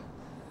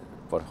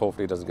 But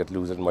hopefully he doesn't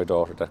lose it in my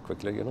daughter that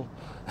quickly, you know?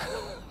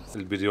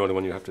 It'll be the only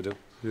one you have to do.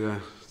 Yeah,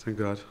 thank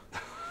God.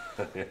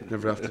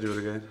 Never have to do it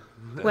again.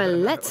 Well,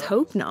 let's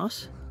hope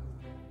not.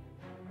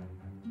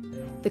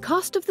 The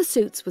cost of the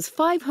suits was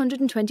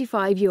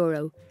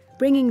 €525,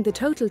 bringing the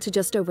total to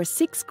just over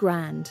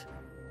 £6,000.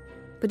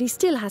 But he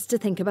still has to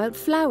think about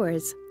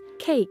flowers,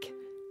 cake,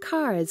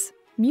 cars,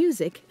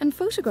 music and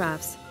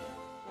photographs.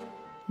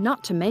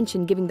 Not to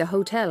mention giving the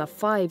hotel a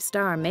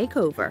 5-star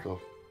makeover. Oh.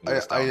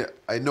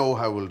 I know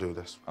how we'll do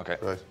this. Okay.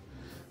 Right.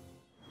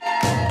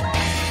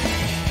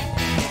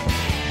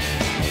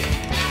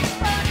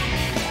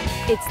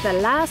 It's the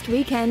last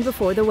weekend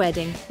before the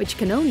wedding, which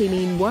can only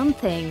mean one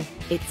thing.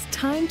 It's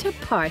time to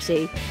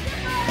party.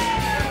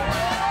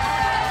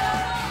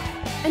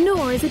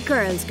 Onoir is a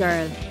girl's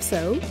girl,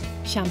 so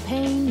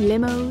champagne,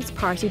 limos,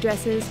 party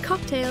dresses,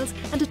 cocktails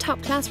and a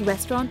top-class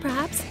restaurant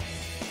perhaps?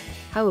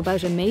 How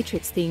about a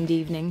Matrix-themed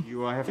evening?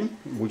 You are having?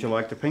 Would you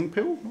like the pink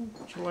pill or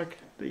would you like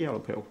the yellow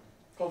pill?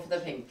 Go for the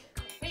pink.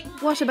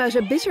 What about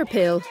a bitter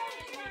pill?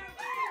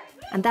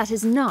 And that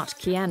is not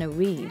Keanu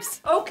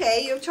Reeves.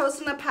 Okay, you've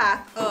chosen a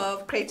path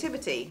of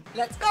creativity.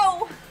 Let's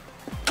go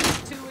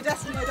to a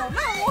destiny I don't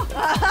know.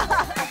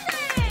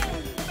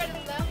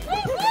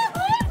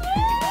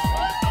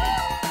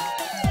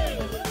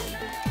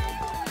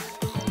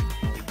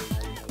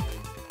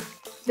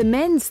 The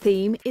men's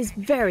theme is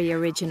very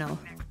original.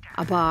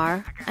 A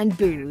bar and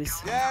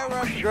booze. Yeah, we're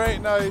having a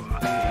great night.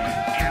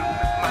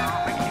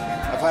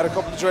 I've had a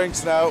couple of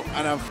drinks now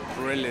and I'm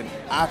brilliant.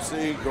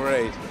 Absolutely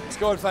great. It's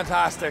going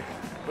fantastic.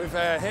 We've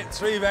hit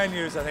 3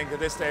 venues, I think, at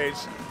this stage.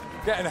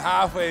 Getting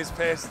halfway is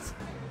pissed.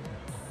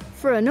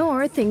 For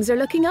Onoir, things are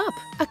looking up.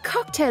 A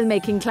cocktail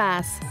making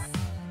class.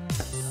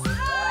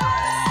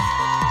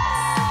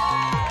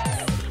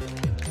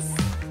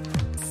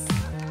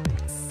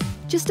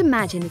 Just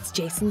imagine it's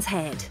Jason's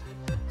head.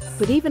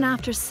 But even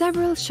after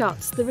several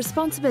shots, the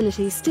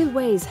responsibility still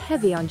weighs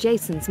heavy on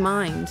Jason's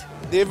mind.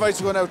 The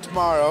invites are going out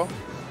tomorrow,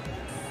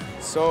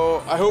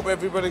 so I hope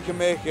everybody can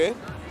make it.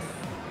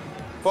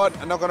 But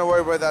I'm not going to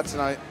worry about that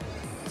tonight.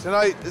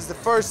 Tonight is the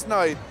first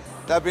night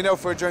that I've been out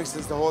for a drink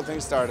since the whole thing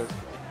started.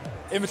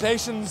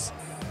 Invitations,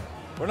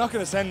 we're not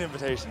going to send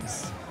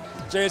invitations.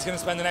 Jay's going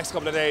to spend the next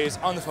couple of days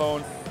on the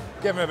phone,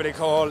 giving everybody a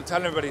call,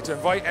 telling everybody to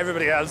invite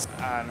everybody else,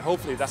 and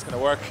hopefully that's going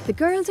to work. The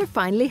girls are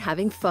finally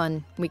having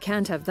fun. We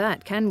can't have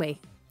that, can we?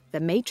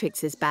 The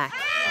Matrix is back.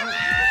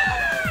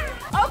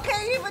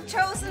 Okay, you've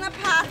chosen a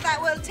path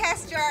that will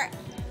test your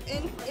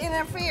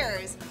inner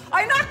fears.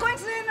 I'm not going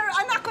to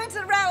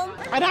the realm.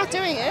 I'm not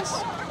doing it.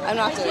 I'm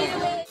not doing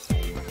it.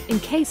 In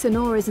case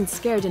Onoir isn't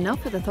scared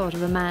enough at the thought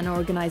of a man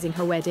organising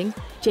her wedding,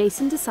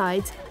 Jason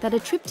decides that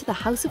a trip to the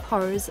House of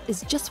Horrors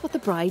is just what the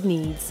bride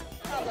needs.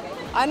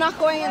 I'm not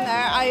going in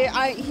there.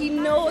 He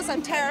knows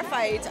I'm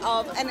terrified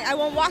of, and I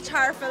won't watch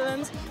horror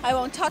films. I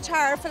won't touch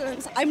horror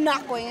films. I'm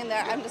not going in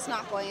there. I'm just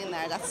not going in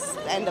there. That's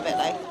the end of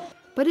it.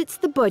 But it's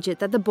the budget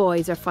that the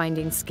boys are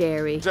finding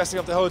scary. Dressing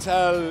up the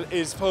hotel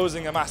is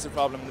posing a massive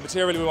problem. The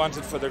material we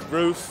wanted for the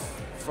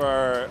roof,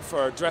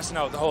 for dressing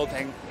out the whole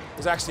thing,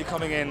 was actually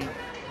coming in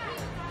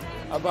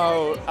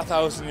about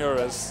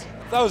 €1,000.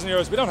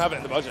 €1,000, we don't have it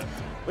in the budget.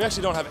 We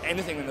actually don't have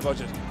anything in the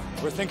budget.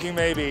 We're thinking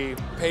maybe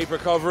paper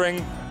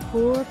covering.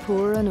 Poor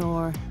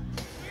Onoir.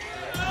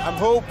 I'm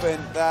hoping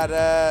that,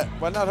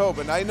 well, not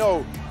hoping, I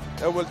know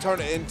that we'll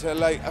turn it into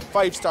like a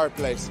 5-star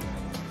place.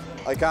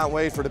 I can't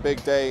wait for the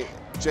big day.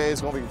 Jay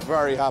is going to be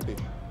very happy.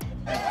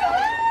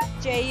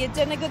 Jay, you've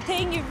done a good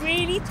thing. You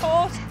really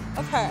thought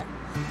of her.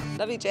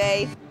 Love you,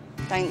 Jay.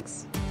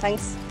 Thanks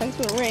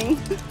for the ring.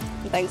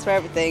 Thanks for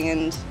everything,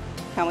 and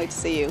can't wait to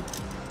see you.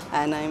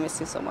 And I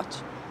miss you so much.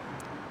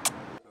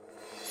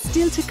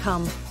 Still to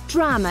come,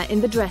 drama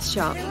in the dress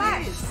shop.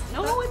 Relax.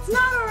 No, it's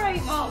not all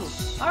right, Mum.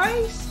 All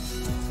right?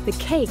 The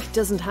cake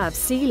doesn't have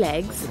sea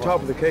legs. The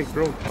top of the cake's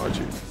broke, aren't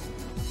you?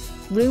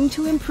 Room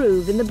to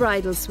improve in the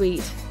bridal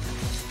suite.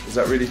 Is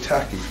that really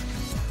tacky?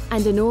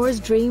 And Onoir's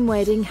dream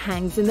wedding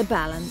hangs in the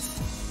balance.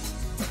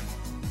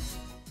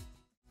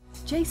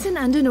 Jason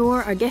and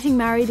Onoir are getting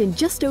married in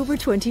just over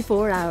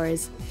 24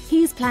 hours.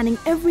 He is planning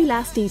every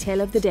last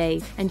detail of the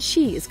day, and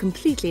she is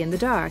completely in the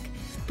dark.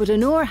 But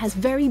Onoir has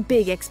very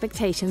big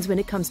expectations when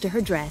it comes to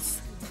her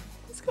dress.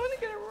 It's going to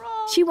get it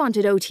wrong. She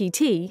wanted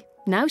OTT.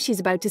 Now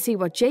she's about to see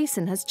what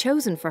Jason has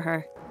chosen for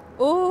her.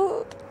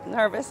 Oh,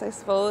 nervous, I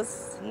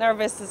suppose.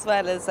 Nervous as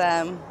well as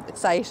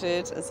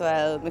excited as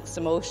well, mixed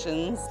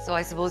emotions. So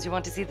I suppose you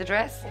want to see the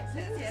dress?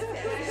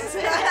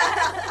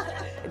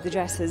 The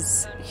dress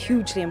is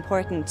hugely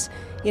important.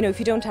 You know, if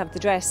you don't have the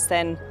dress,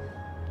 then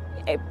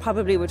it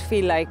probably would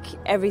feel like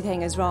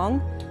everything is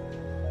wrong.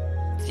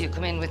 So you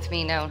come in with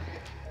me now,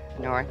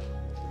 Nora.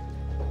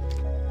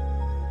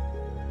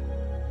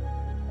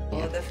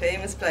 Oh, the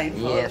famous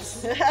blindfold.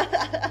 Yes.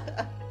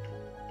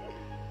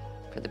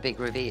 For the big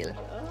reveal.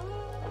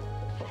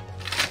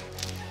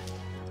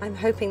 I'm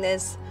hoping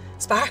there's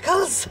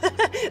sparkles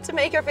to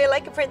make her feel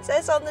like a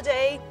princess on the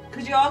day.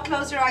 Could you all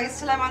close your eyes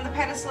till I'm on the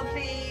pedestal,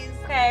 please?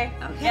 Okay.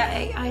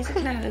 Yeah. Eyes are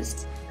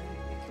closed.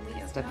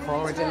 Step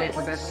forward a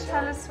little bit.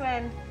 Tell us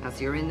when.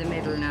 As you're in the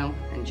middle now,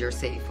 and you're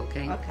safe,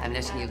 okay? I'm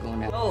letting you go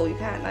now. Oh, you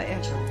can't, not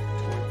yet.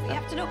 You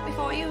have to look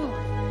before you.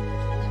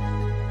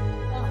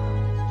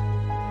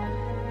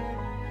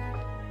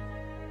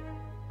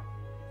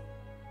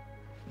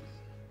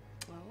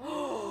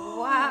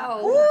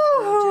 Wow.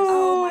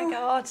 Oh my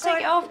God.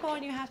 Take it off, go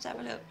on, you have to have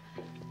a look.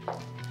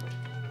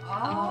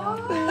 Oh,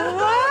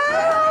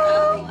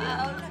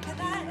 wow. Look at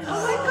that.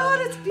 Oh my God,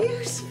 it's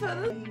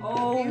beautiful.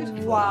 Oh,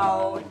 beautiful.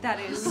 Wow, that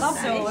is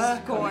Lovely.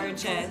 so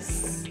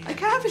gorgeous. I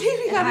can't believe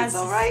you got it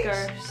so right.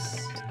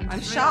 Skirt.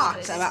 I'm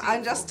shocked.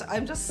 I'm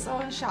just so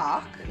in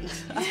shock.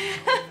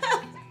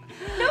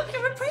 Look,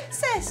 you're a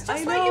princess, just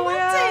I like you know,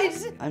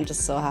 wanted. I'm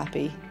just so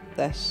happy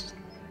that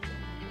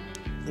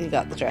you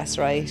got the dress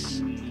right,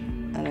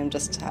 and I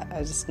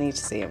just need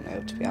to see him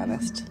now, to be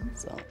honest.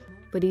 So.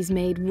 But he's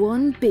made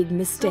one big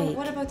mistake. So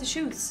what about the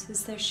shoes?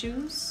 Is there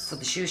shoes? So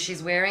the shoes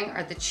she's wearing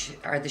are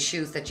the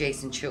shoes that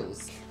Jason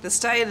chose. The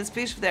style is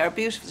beautiful. They are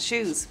beautiful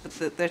shoes,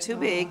 but they're too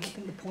big,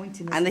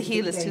 and the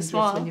heel is too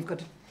small. When you've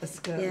got a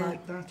skirt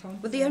like that on.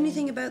 But the only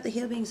thing about the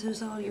heel being so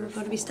small, you're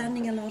going to be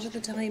standing a lot of the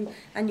time,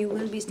 and you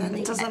will be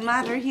standing. It doesn't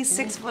matter. He's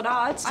 6 foot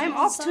odd. I'm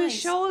up to his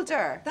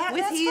shoulder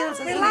with heels.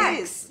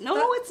 Relax. No,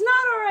 it's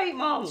not all right,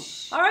 Mum.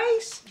 All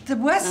right. The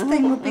worst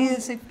thing would be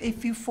is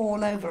if you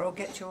fall over or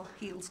get your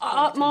heels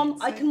caught. Mum,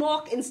 I can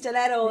walk in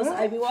stilettos.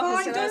 I've been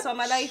walking in stilettos all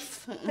my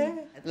life.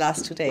 The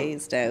last 2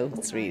 days now,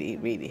 it's really,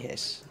 really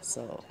hit.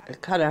 So it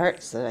kind of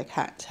hurts that I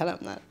can't tell him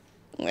that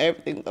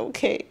everything's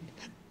okay.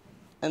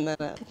 And then,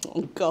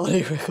 oh God,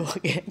 here we go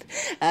again.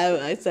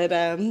 I said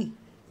that,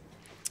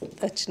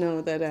 you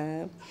know,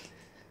 that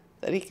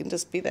he can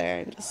just be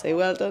there and just say,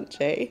 well done,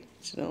 Jay,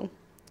 you know.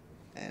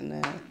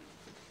 And,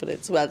 but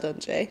it's well done,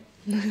 Jay.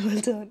 Well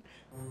done.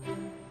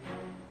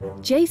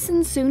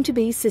 Jason's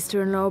soon-to-be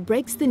sister-in-law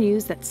breaks the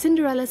news that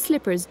Cinderella's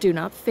slippers do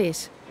not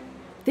fit.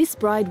 This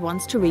bride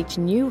wants to reach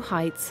new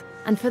heights,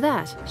 and for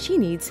that, she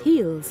needs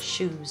heels.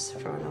 Shoes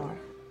for Onoir.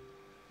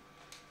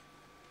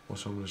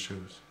 What's wrong with the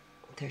shoes?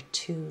 They're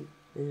too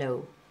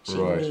low. She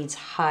Right. needs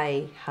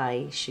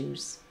high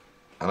shoes.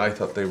 And I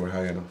thought they were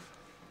high enough.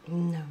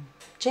 No.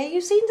 Jay,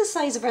 you've seen the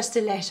size of her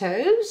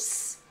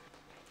stilettos.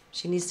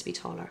 She needs to be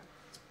taller.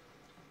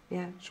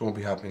 Yeah. She won't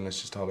be happy unless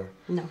she's taller.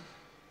 No,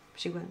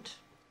 she won't.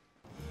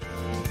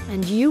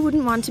 And you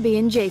wouldn't want to be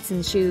in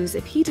Jason's shoes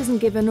if he doesn't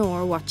give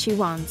Onoir what she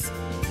wants.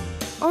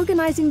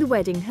 Organising the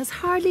wedding has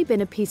hardly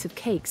been a piece of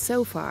cake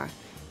so far,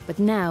 but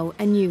now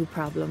a new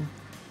problem.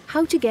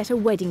 How to get a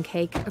wedding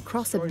cake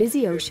across a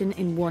busy ocean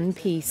in one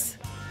piece.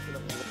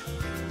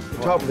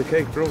 The top of the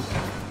cake broke.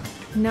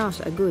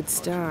 Not a good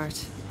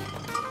start.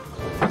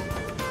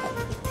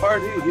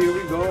 Party, here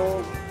we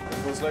go.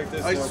 It goes like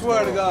this. I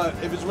swear to God,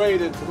 if it's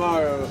raining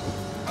tomorrow,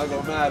 I'll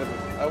go mad at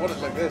it. I want it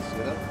like this,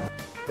 you know?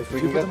 If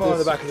you put them all in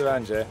the back of the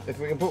van, Jay, if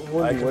we can put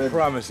one I can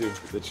promise you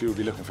that you'll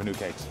be looking for new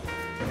cakes.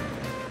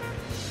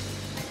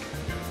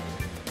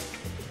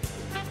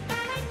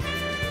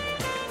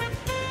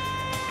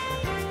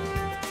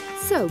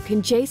 So,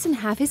 can Jason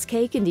have his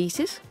cake and eat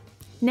it?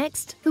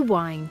 Next, the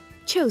wine,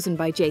 chosen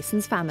by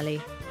Jason's family.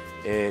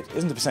 It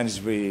isn't the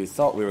percentage we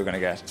thought we were going to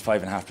get, it's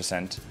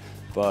 5.5%,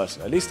 but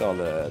at least all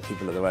the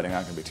people at the wedding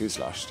aren't going to be too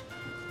sloshed.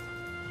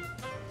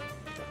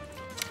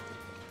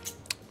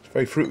 It's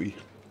very fruity.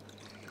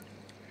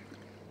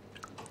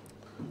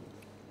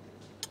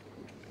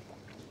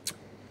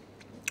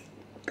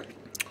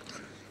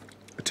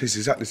 It tastes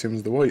exactly the same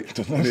as the white,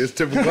 doesn't it? It's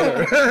different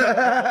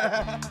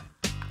colour.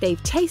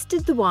 They've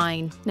tasted the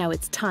wine, now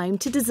it's time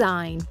to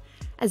design,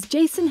 as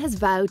Jason has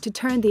vowed to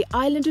turn the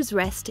Islanders'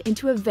 Rest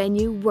into a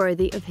venue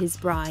worthy of his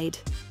bride.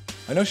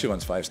 I know she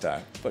wants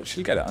 5-star, but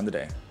she'll get it on the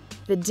day.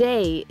 The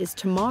day is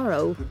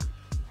tomorrow.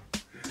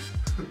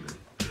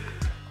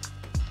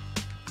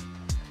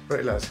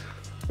 Right, lads.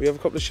 We have a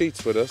couple of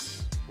sheets with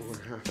us.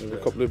 And a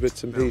couple of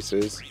bits and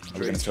pieces.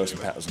 We're going to throw some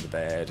petals on the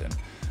bed and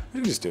we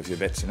can just do a few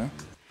bits, you know?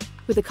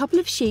 With a couple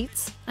of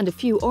sheets and a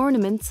few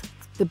ornaments,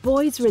 the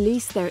boys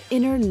release their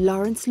inner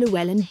Lawrence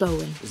Llewellyn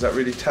Bowen. Is that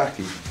really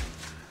tacky?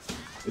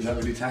 Is that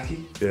really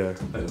tacky? Yeah.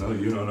 I don't know,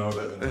 you don't know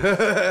about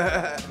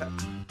it.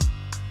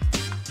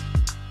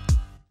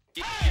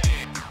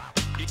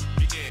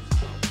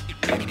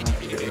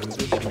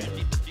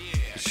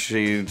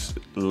 She'd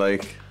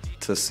like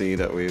to see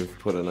that we've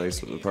put a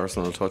nice little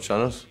personal touch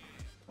on it.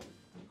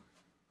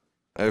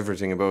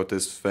 Everything about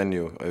this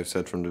venue, I've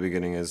said from the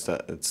beginning, is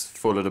that it's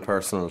full of the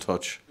personal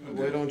touch.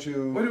 Why do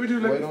we do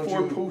like a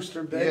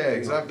four-poster bed? Yeah,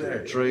 exactly.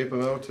 Drape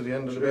them out to the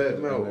end of the bed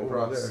and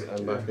across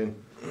and back in.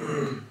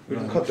 We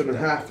can cut them in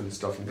half and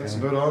stuff. That's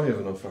about all you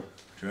have enough for. Do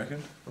you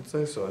reckon? I'd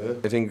say so, yeah.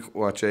 I think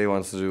what Jay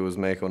wants to do is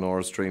make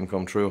Onoir's dream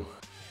come true.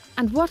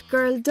 And what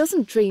girl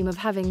doesn't dream of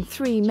having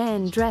 3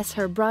 men dress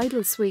her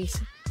bridal suite?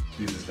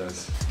 Jesus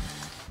does.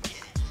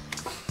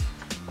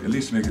 At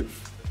least make it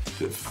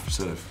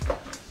sort of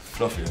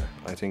fluffier.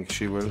 I think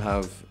she will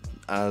have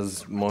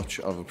as much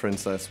of a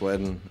princess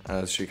wedding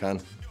as she can.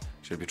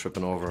 She'll be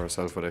tripping over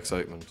herself with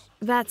excitement.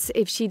 That's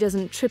if she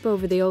doesn't trip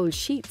over the old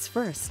sheets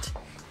first.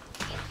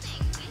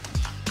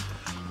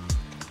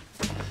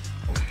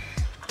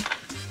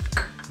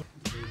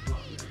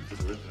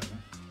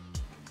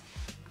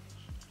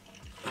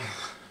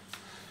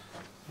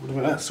 What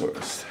about that sort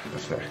of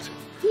effect?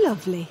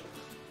 Lovely.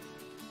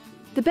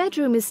 The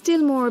bedroom is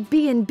still more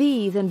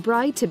B&B than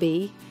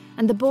bride-to-be,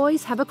 and the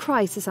boys have a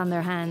crisis on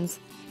their hands.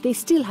 They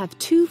still have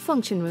 2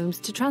 function rooms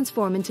to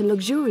transform into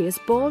luxurious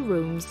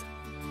ballrooms.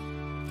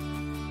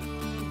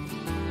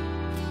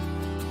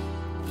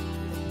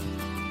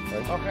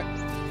 Okay.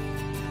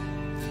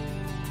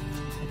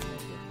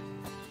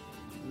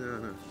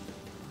 No.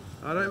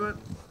 All right, man.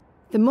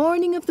 The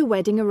morning of the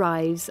wedding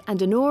arrives, and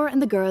Onoir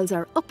and the girls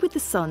are up with the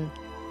sun.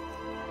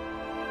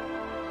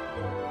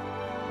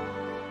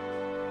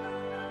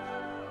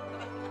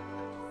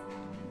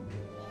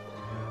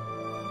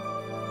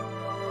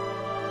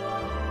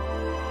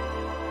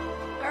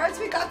 Girls,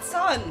 we got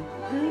sun.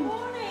 Good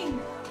morning.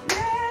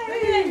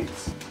 Yay!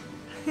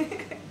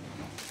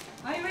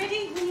 Are you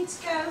ready? We need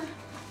to go.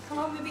 Come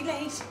on, we'll be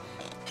late.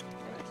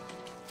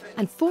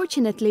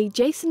 Unfortunately,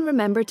 Jason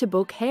remembered to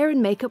book hair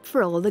and makeup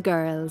for all the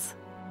girls.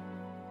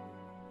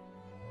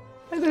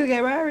 I'm going to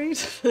get married.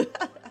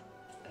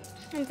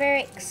 I'm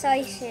very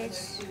excited.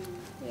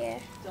 Yeah.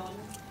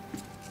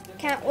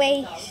 Can't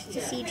wait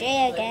to see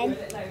Jay again.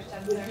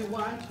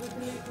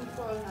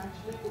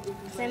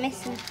 'Cause I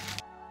miss him.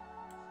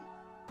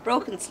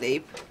 Broken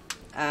sleep.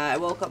 I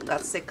woke up and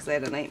got sick because I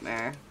had a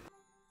nightmare.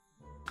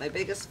 My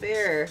biggest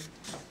fear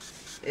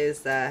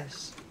is that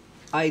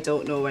I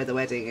don't know where the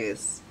wedding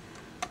is.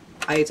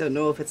 I don't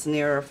know if it's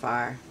near or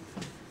far.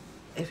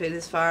 If it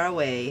is far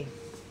away,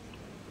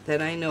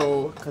 then I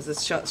know, because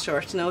it's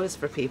short notice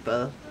for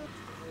people,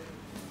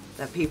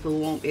 that people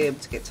won't be able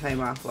to get time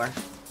off work.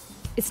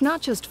 It's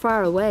not just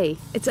far away,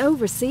 it's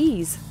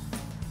overseas.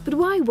 But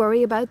why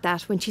worry about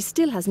that when she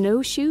still has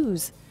no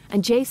shoes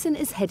and Jason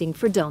is heading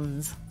for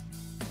Dunn's?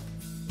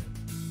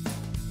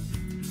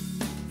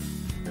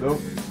 No?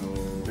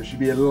 There should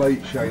be a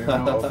light shining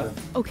out of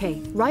it.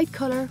 Okay, right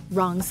colour,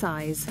 wrong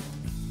size.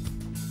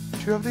 Do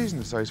you have these in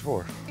the size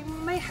 4? You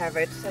may have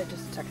it, so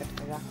just check it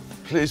for that.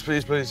 Please,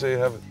 please, please say you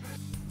have it.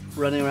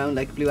 Running around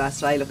like a blue-ass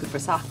fly looking for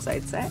socks,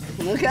 I'd say.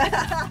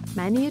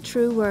 Many a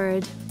true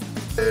word.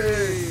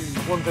 Hey!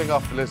 One thing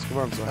off the list, come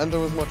on, son. And there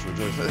was much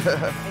rejoicing.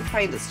 I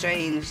find it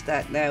strange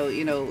that now,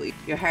 you know,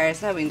 your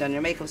hair's now been done,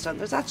 your makeup's done,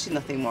 there's actually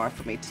nothing more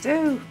for me to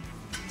do.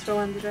 Throw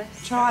on the dress.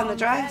 Throw on the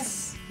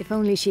dress. If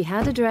only she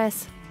had a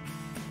dress.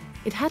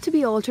 It had to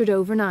be altered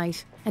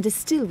overnight and is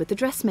still with the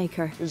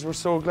dressmaker. We're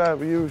so glad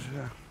we used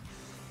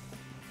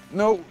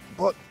No,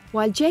 but...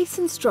 While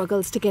Jason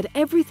struggles to get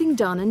everything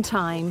done in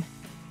time,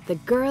 the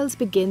girls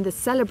begin the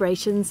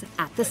celebrations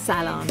at the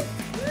salon.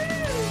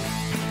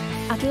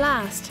 At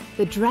last,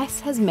 the dress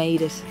has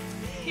made it.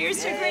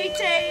 Here's your great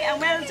day, and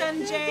well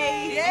done,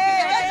 Jay.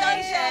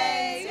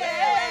 Congratulations.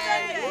 Well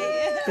done,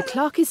 Jay. The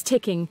clock is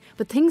ticking,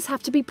 but things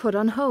have to be put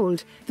on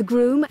hold. The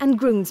groom and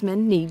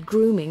groomsmen need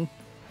grooming.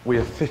 We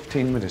have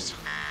 15 minutes.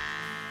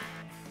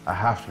 I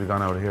have to be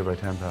gone out of here by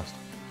 10 past.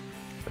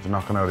 If I'm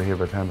not gone out of here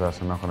by 10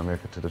 past, I'm not going to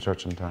make it to the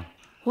church in time.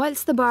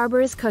 Whilst the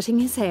barber is cutting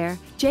his hair,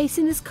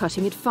 Jason is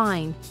cutting it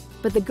fine.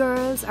 But the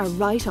girls are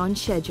right on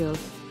schedule.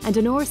 And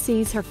Onoir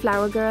sees her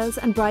flower girls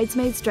and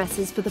bridesmaids'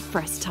 dresses for the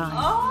first time.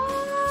 Oh,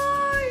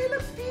 you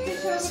look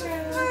beautiful,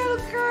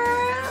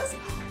 girls.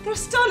 They're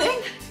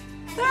stunning.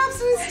 They're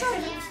absolutely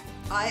stunning.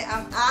 I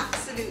am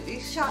absolutely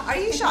shocked. Are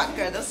you shocked,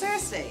 girl? No,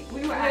 seriously.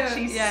 We were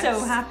actually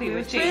so happy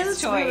with Jane's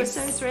choice. We were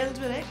so thrilled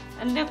with it.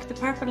 And look, the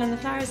purple and the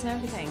flowers and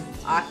everything.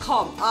 Ah,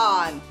 come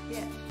on.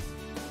 Yeah.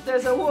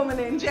 There's a woman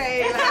in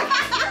jail.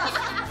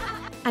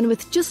 And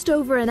with just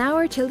over an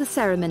hour till the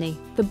ceremony,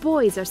 the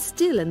boys are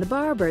still in the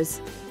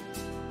barber's.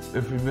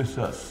 If we miss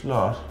that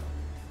slot,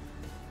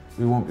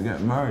 we won't be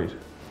getting married.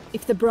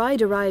 If the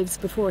bride arrives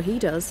before he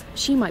does,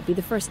 she might be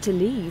the first to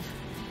leave.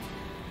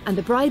 And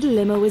the bridal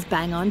limo is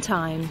bang on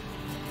time.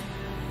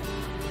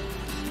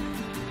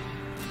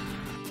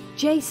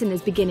 Jason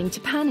is beginning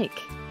to panic.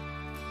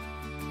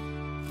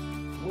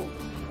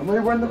 Am I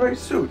wearing the right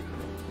suit?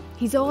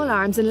 He's all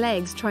arms and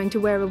legs trying to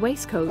wear a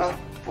waistcoat.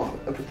 What?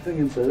 I put the thing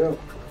inside out.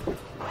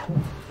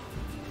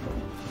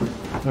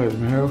 Right, is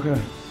my hair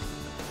okay?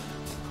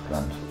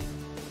 Grand.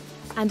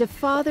 And a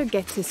father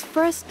gets his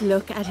first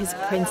look at his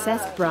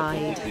princess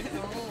bride.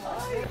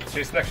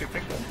 Jason actually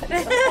picked them.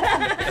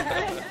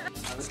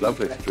 It's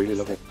lovely, it's really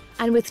lovely.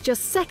 And with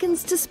just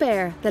seconds to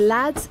spare, the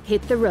lads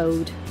hit the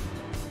road.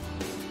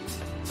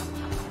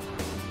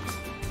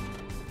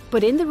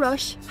 But in the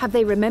rush, have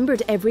they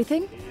remembered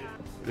everything?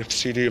 Left the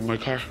CD in my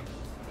car.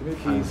 Give me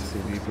the keys.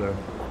 CD player.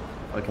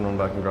 I can run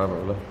back and grab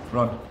it, will I?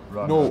 Run.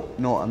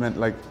 No, I meant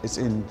like it's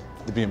in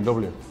the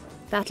BMW.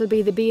 That'll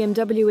be the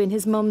BMW in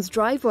his mum's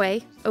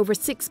driveway, over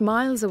 6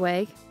 miles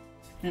away.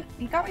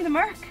 You got me the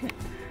mark.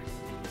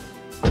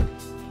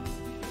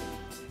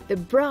 The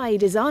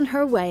bride is on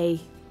her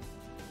way.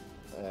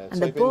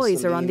 And the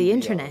boys are on the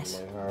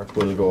internet. My heart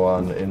will go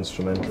on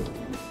instrumental.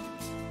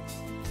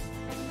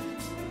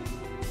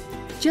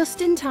 Just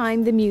in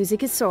time, the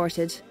music is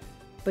sorted.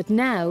 But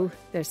now,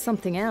 there's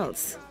something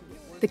else.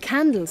 The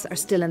candles are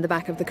still in the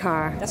back of the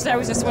car. That's what I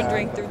was just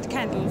wondering, the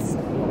candles.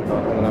 I'm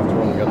gonna have to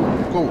run and get them.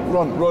 Go,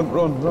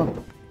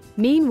 run.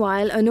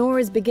 Meanwhile, Onoir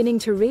is beginning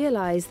to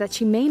realise that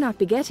she may not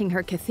be getting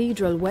her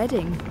cathedral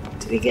wedding.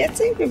 Did we get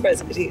St.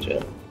 Cuthbert's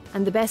Cathedral?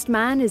 And the best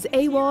man is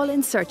AWOL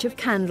in search of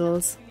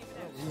candles.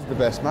 He's the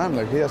best man,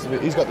 like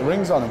he's got the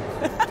rings on him.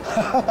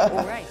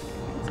 All right.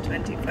 It's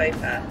 25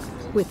 past.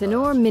 With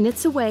Onoir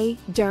minutes away,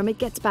 Dermot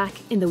gets back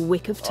in the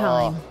wick of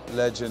time. Oh,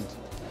 legend.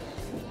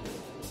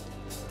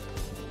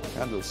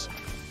 Candles.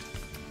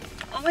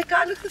 Oh my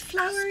God, look at the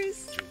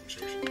flowers.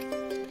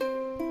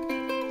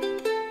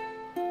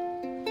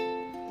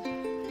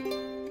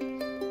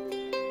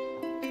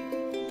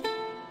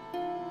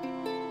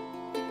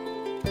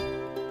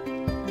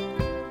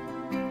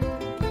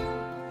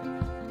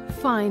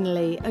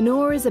 Finally,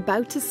 Onoir is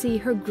about to see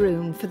her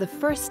groom for the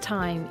first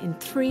time in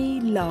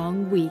 3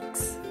 long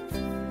weeks.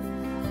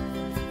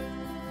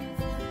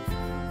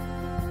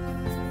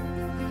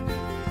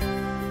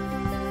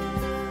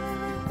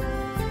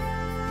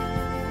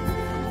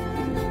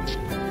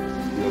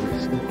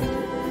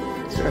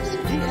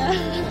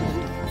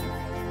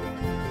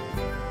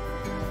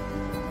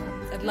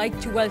 I'd like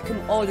to welcome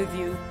all of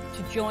you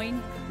to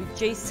join with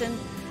Jason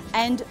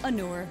and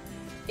Onoir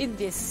in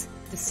the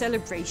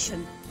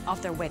celebration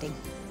of their wedding.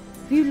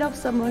 If you love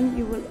someone,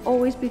 you will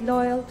always be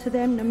loyal to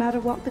them no matter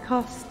what the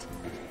cost.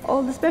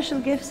 All the special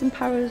gifts and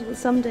powers will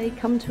someday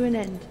come to an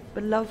end,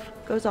 but love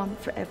goes on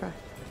forever.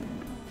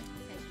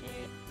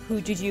 Who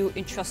did you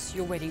entrust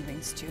your wedding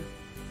rings to?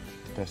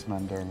 Best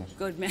man, Dermot.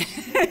 Good man.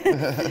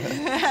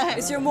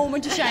 It's your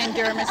moment to shine,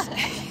 Dermot.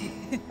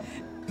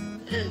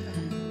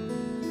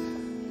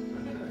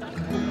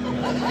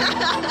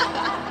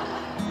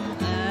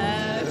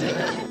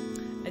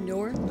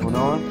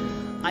 Onoir,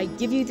 I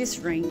give you this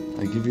ring.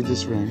 I give you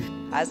this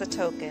ring as a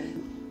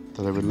token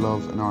that I would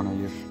love and honour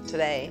you.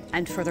 Today.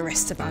 And for the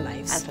rest of our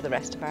lives. And for the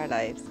rest of our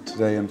lives.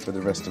 Today and for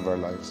the rest of our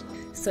lives.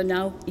 So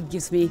now it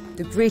gives me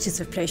the greatest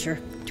of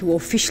pleasure to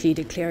officially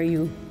declare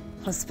you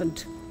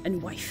husband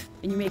and wife.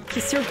 And you may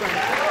kiss your bride.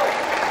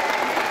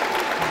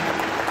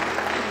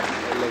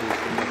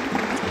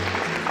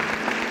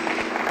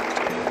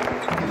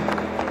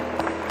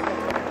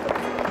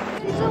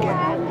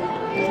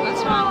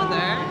 What's wrong with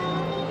her?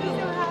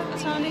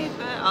 What's wrong with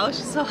her? Oh,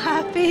 she's so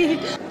happy.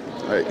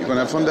 All right, you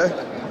gonna have fun day?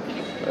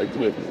 All right,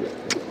 come here.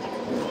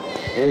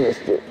 Cheers,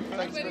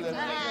 man.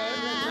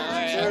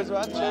 Cheers.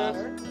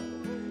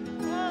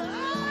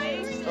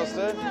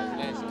 Trusted.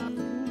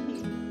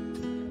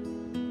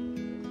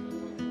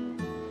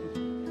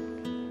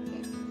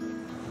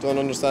 Don't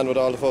understand what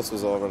all the fuss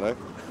was over now.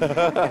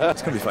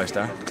 It's going to be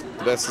 5-star.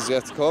 The best is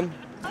yet to come.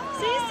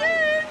 See you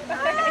soon.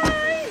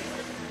 Bye.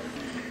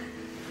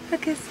 A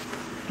kiss.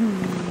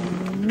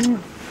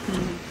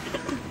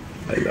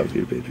 I love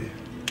you, baby.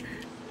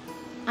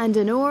 And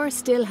Onoir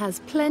still has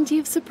plenty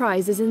of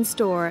surprises in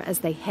store as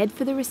they head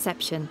for the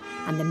reception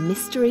and the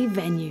mystery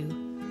venue.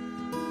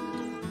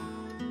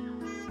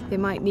 They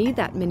might need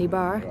that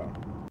minibar.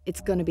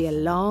 It's going to be a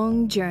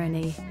long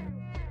journey.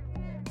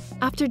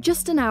 After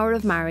just an hour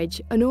of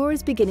marriage, Onoir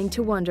is beginning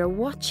to wonder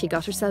what she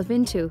got herself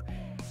into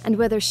and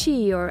whether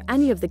she or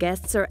any of the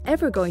guests are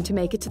ever going to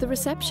make it to the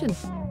reception.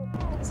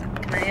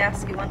 Can I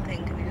ask you one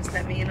thing? Can you just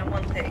let me in on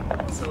one thing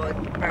so I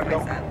can prepare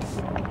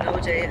myself? No,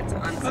 Jay, it's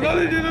honestly...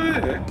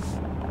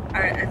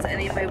 Are it's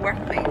any of my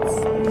workmates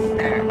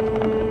there?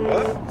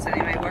 What? Is any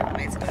of my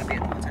workmates going to be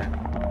at the hotel?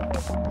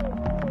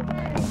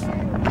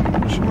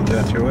 She won't be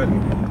at your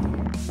wedding.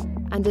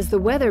 And as the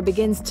weather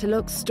begins to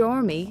look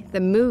stormy, the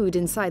mood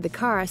inside the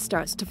car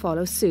starts to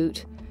follow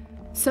suit.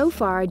 So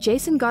far,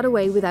 Jason got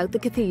away without the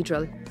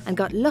cathedral and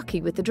got lucky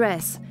with the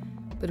dress.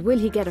 But will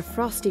he get a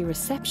frosty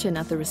reception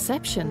at the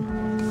reception?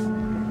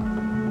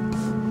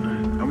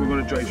 And we're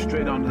going to drive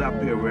straight onto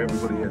that pier where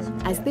everybody is.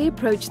 As they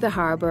approach the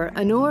harbour,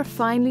 Onoir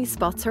finally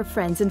spots her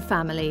friends and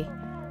family.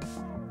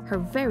 Her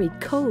very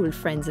cold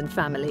friends and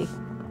family.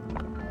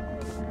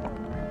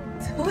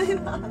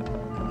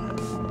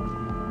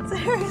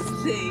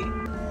 Seriously?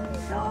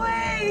 No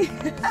way!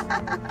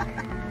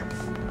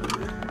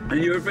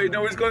 And you're afraid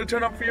no one's going to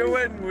turn up for your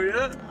wedding, were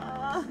you?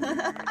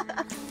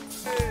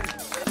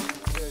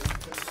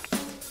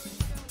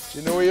 Do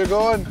you know where you're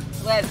going?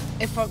 Well,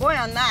 if we're going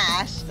on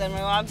that, then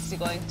we're obviously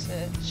going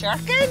to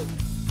Shirkin.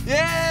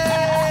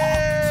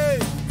 Yay!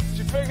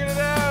 She figured it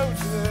out!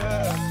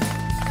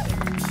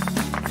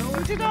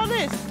 We did all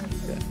this.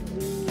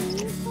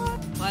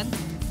 1,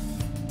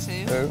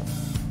 2,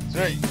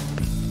 3.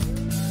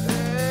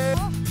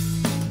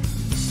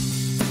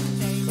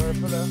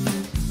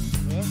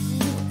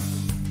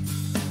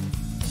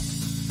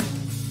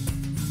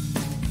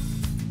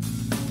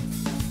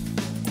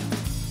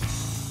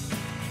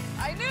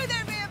 I knew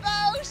there'd be a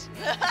boat.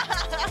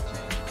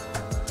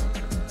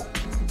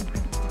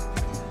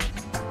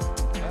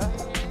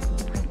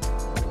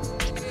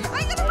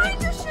 I'm gonna find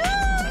your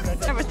shoes.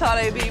 Never thought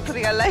I'd be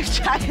putting a life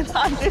jacket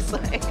on this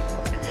way.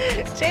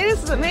 Jay,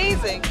 this is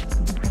amazing.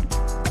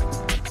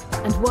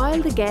 And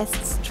while the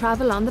guests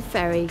travel on the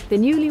ferry, the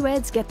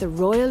newlyweds get the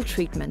royal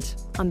treatment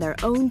on their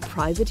own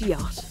private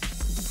yacht.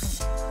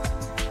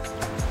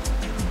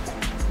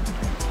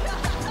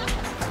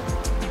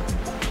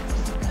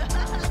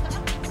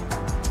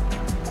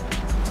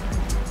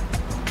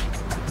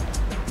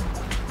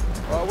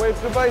 Oh, wave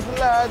goodbye to the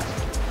lads.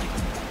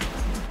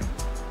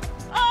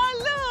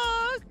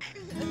 Oh, look!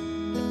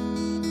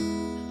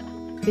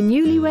 The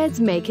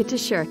newlyweds make it to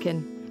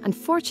Shirkin, and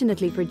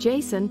fortunately for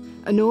Jason,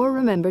 Onoir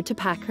remembered to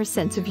pack her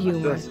sense of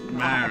humour.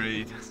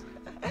 Married.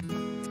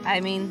 I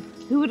mean,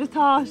 who would have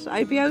thought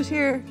I'd be out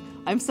here?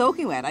 I'm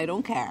soaking wet, I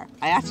don't care.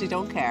 I actually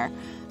don't care.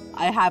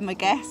 I had my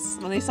guests.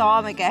 When I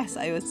saw my guests,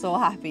 I was so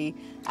happy.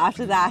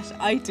 After that,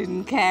 I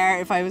didn't care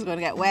if I was going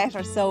to get wet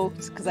or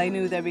soaked because I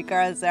knew there'd be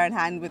girls there in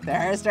hand with their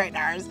hair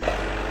straighteners.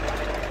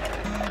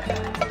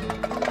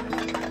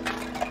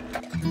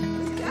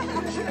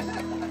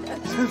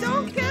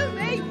 Don't kill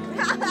me!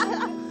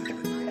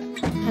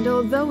 And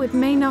although it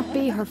may not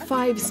be her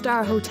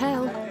 5-star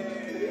hotel,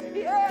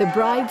 the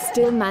bride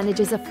still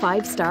manages a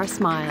 5-star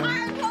smile.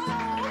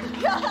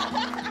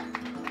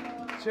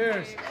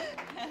 Cheers.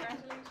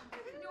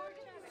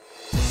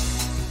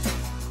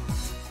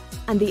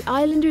 And the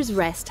Islanders'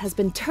 Rest has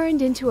been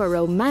turned into a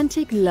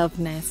romantic love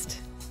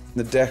nest.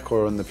 The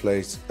decor on the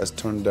place has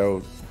turned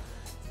out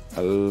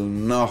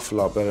an awful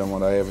lot better than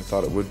what I ever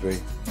thought it would be.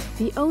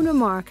 The owner,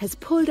 Mark, has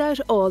pulled out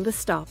all the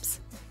stops.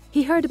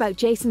 He heard about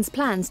Jason's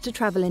plans to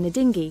travel in a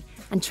dinghy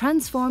and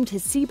transformed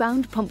his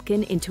sea-bound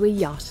pumpkin into a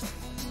yacht.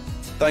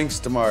 Thanks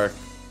to Mark,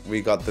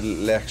 we got the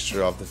little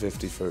extra of the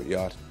 50-foot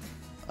yacht,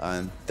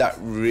 and that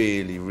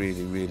really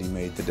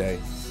made the day.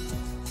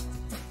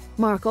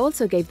 Mark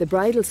also gave the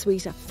bridal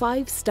suite a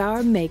 5-star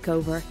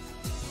makeover.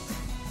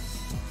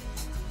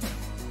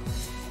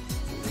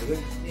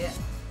 Yeah.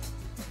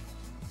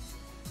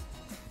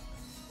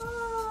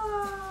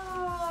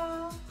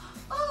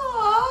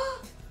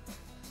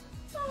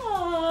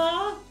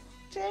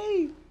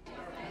 Jay.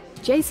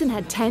 Jason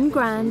had 10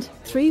 grand,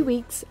 3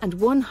 weeks and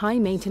 1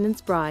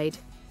 high-maintenance bride.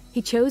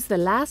 He chose the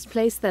last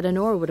place that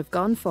Onoir would have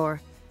gone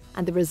for,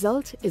 and the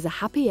result is a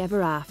happy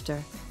ever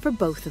after for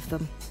both of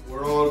them.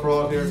 We're all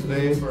brought here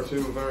today for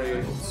 2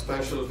 very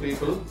special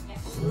people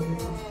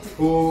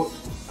who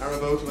are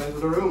about to enter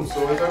the room.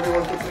 So if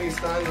everyone could please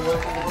stand and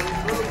welcome them into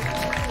the room.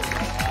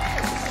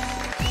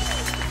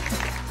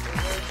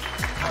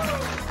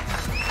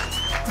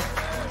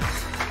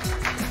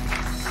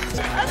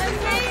 That's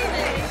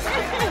amazing!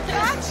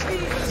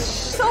 Actually,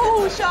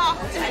 so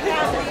shocked. I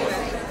can't believe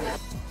it.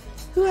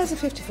 Who has a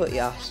 50-foot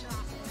yacht?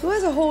 Who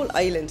has a whole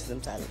island to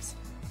themselves?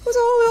 Who has a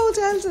whole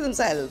hotel to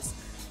themselves?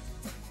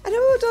 And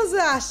who does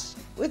that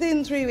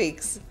within 3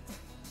 weeks?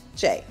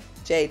 Jay.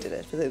 Jay did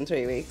it within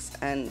 3 weeks,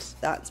 and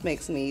that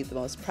makes me the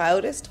most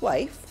proudest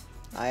wife.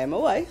 I am a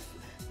wife,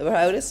 the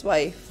proudest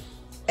wife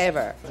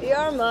ever.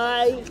 You're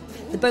mine.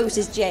 The boat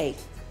is Jay.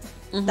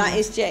 That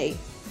is Jay.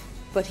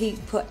 But he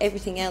put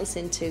everything else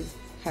into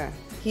her.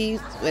 He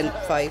went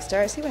 5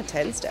 stars, he went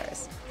 10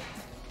 stars.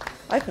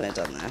 I couldn't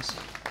have done that.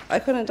 I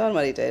couldn't have done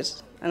what he did.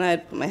 And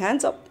I'd put my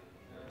hands up.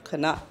 Could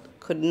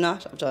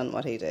not have done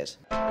what he did.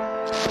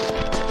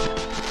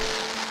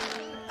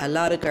 A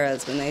lot of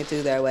girls, when they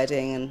do their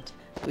wedding, and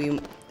we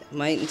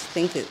mightn't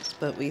think it,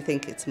 but we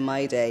think it's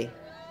my day.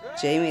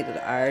 Jay made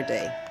it our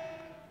day.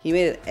 He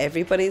made it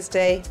everybody's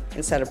day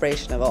in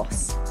celebration of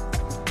us.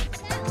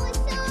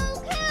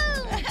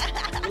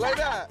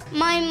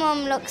 My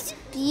mum looks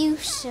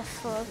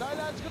beautiful.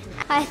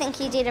 I think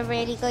he did a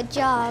really good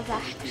job,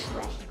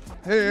 actually.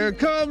 Here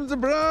comes the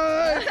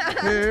bride!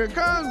 Here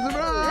comes the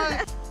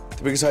bride!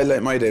 The biggest highlight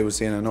of my day was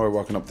seeing Onoir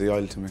walking up the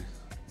aisle to me.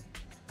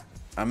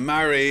 I'm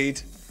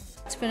married.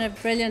 It's been a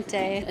brilliant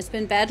day. It's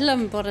been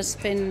bedlam, but it's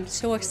been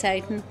so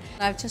exciting.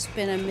 I've just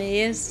been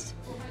amazed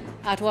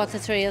at what the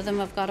three of them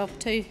have got up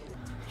to.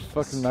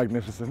 Fucking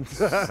magnificent.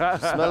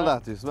 Smell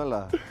that, do you smell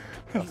that?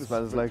 It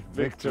smells like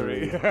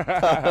victory.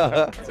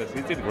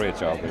 He did a great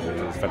job.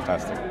 It was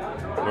fantastic.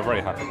 We're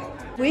very happy.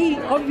 We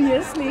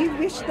obviously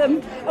wish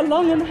them a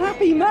long and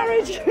happy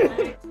marriage.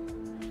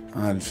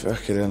 And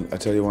fuck it, I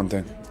tell you one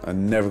thing,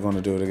 I'm never going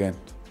to do it again.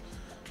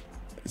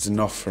 It's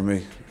enough for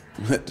me.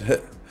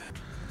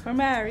 We're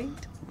married.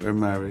 We're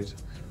married.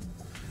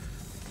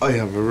 I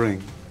have a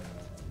ring.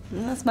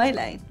 That's my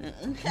line.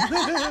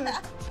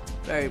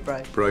 Very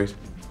bright. Bright.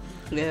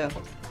 Yeah.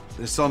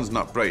 The sun's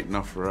not bright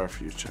enough for our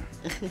future.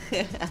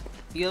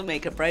 You'll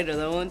make it brighter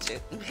though, won't you?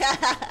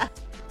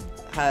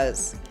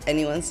 Has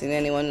anyone seen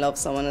anyone love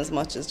someone as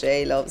much as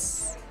Jay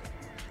loves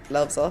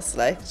us,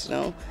 like, you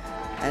know?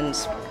 And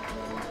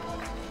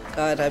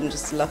God, I'm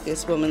just the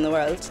luckiest woman in the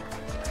world.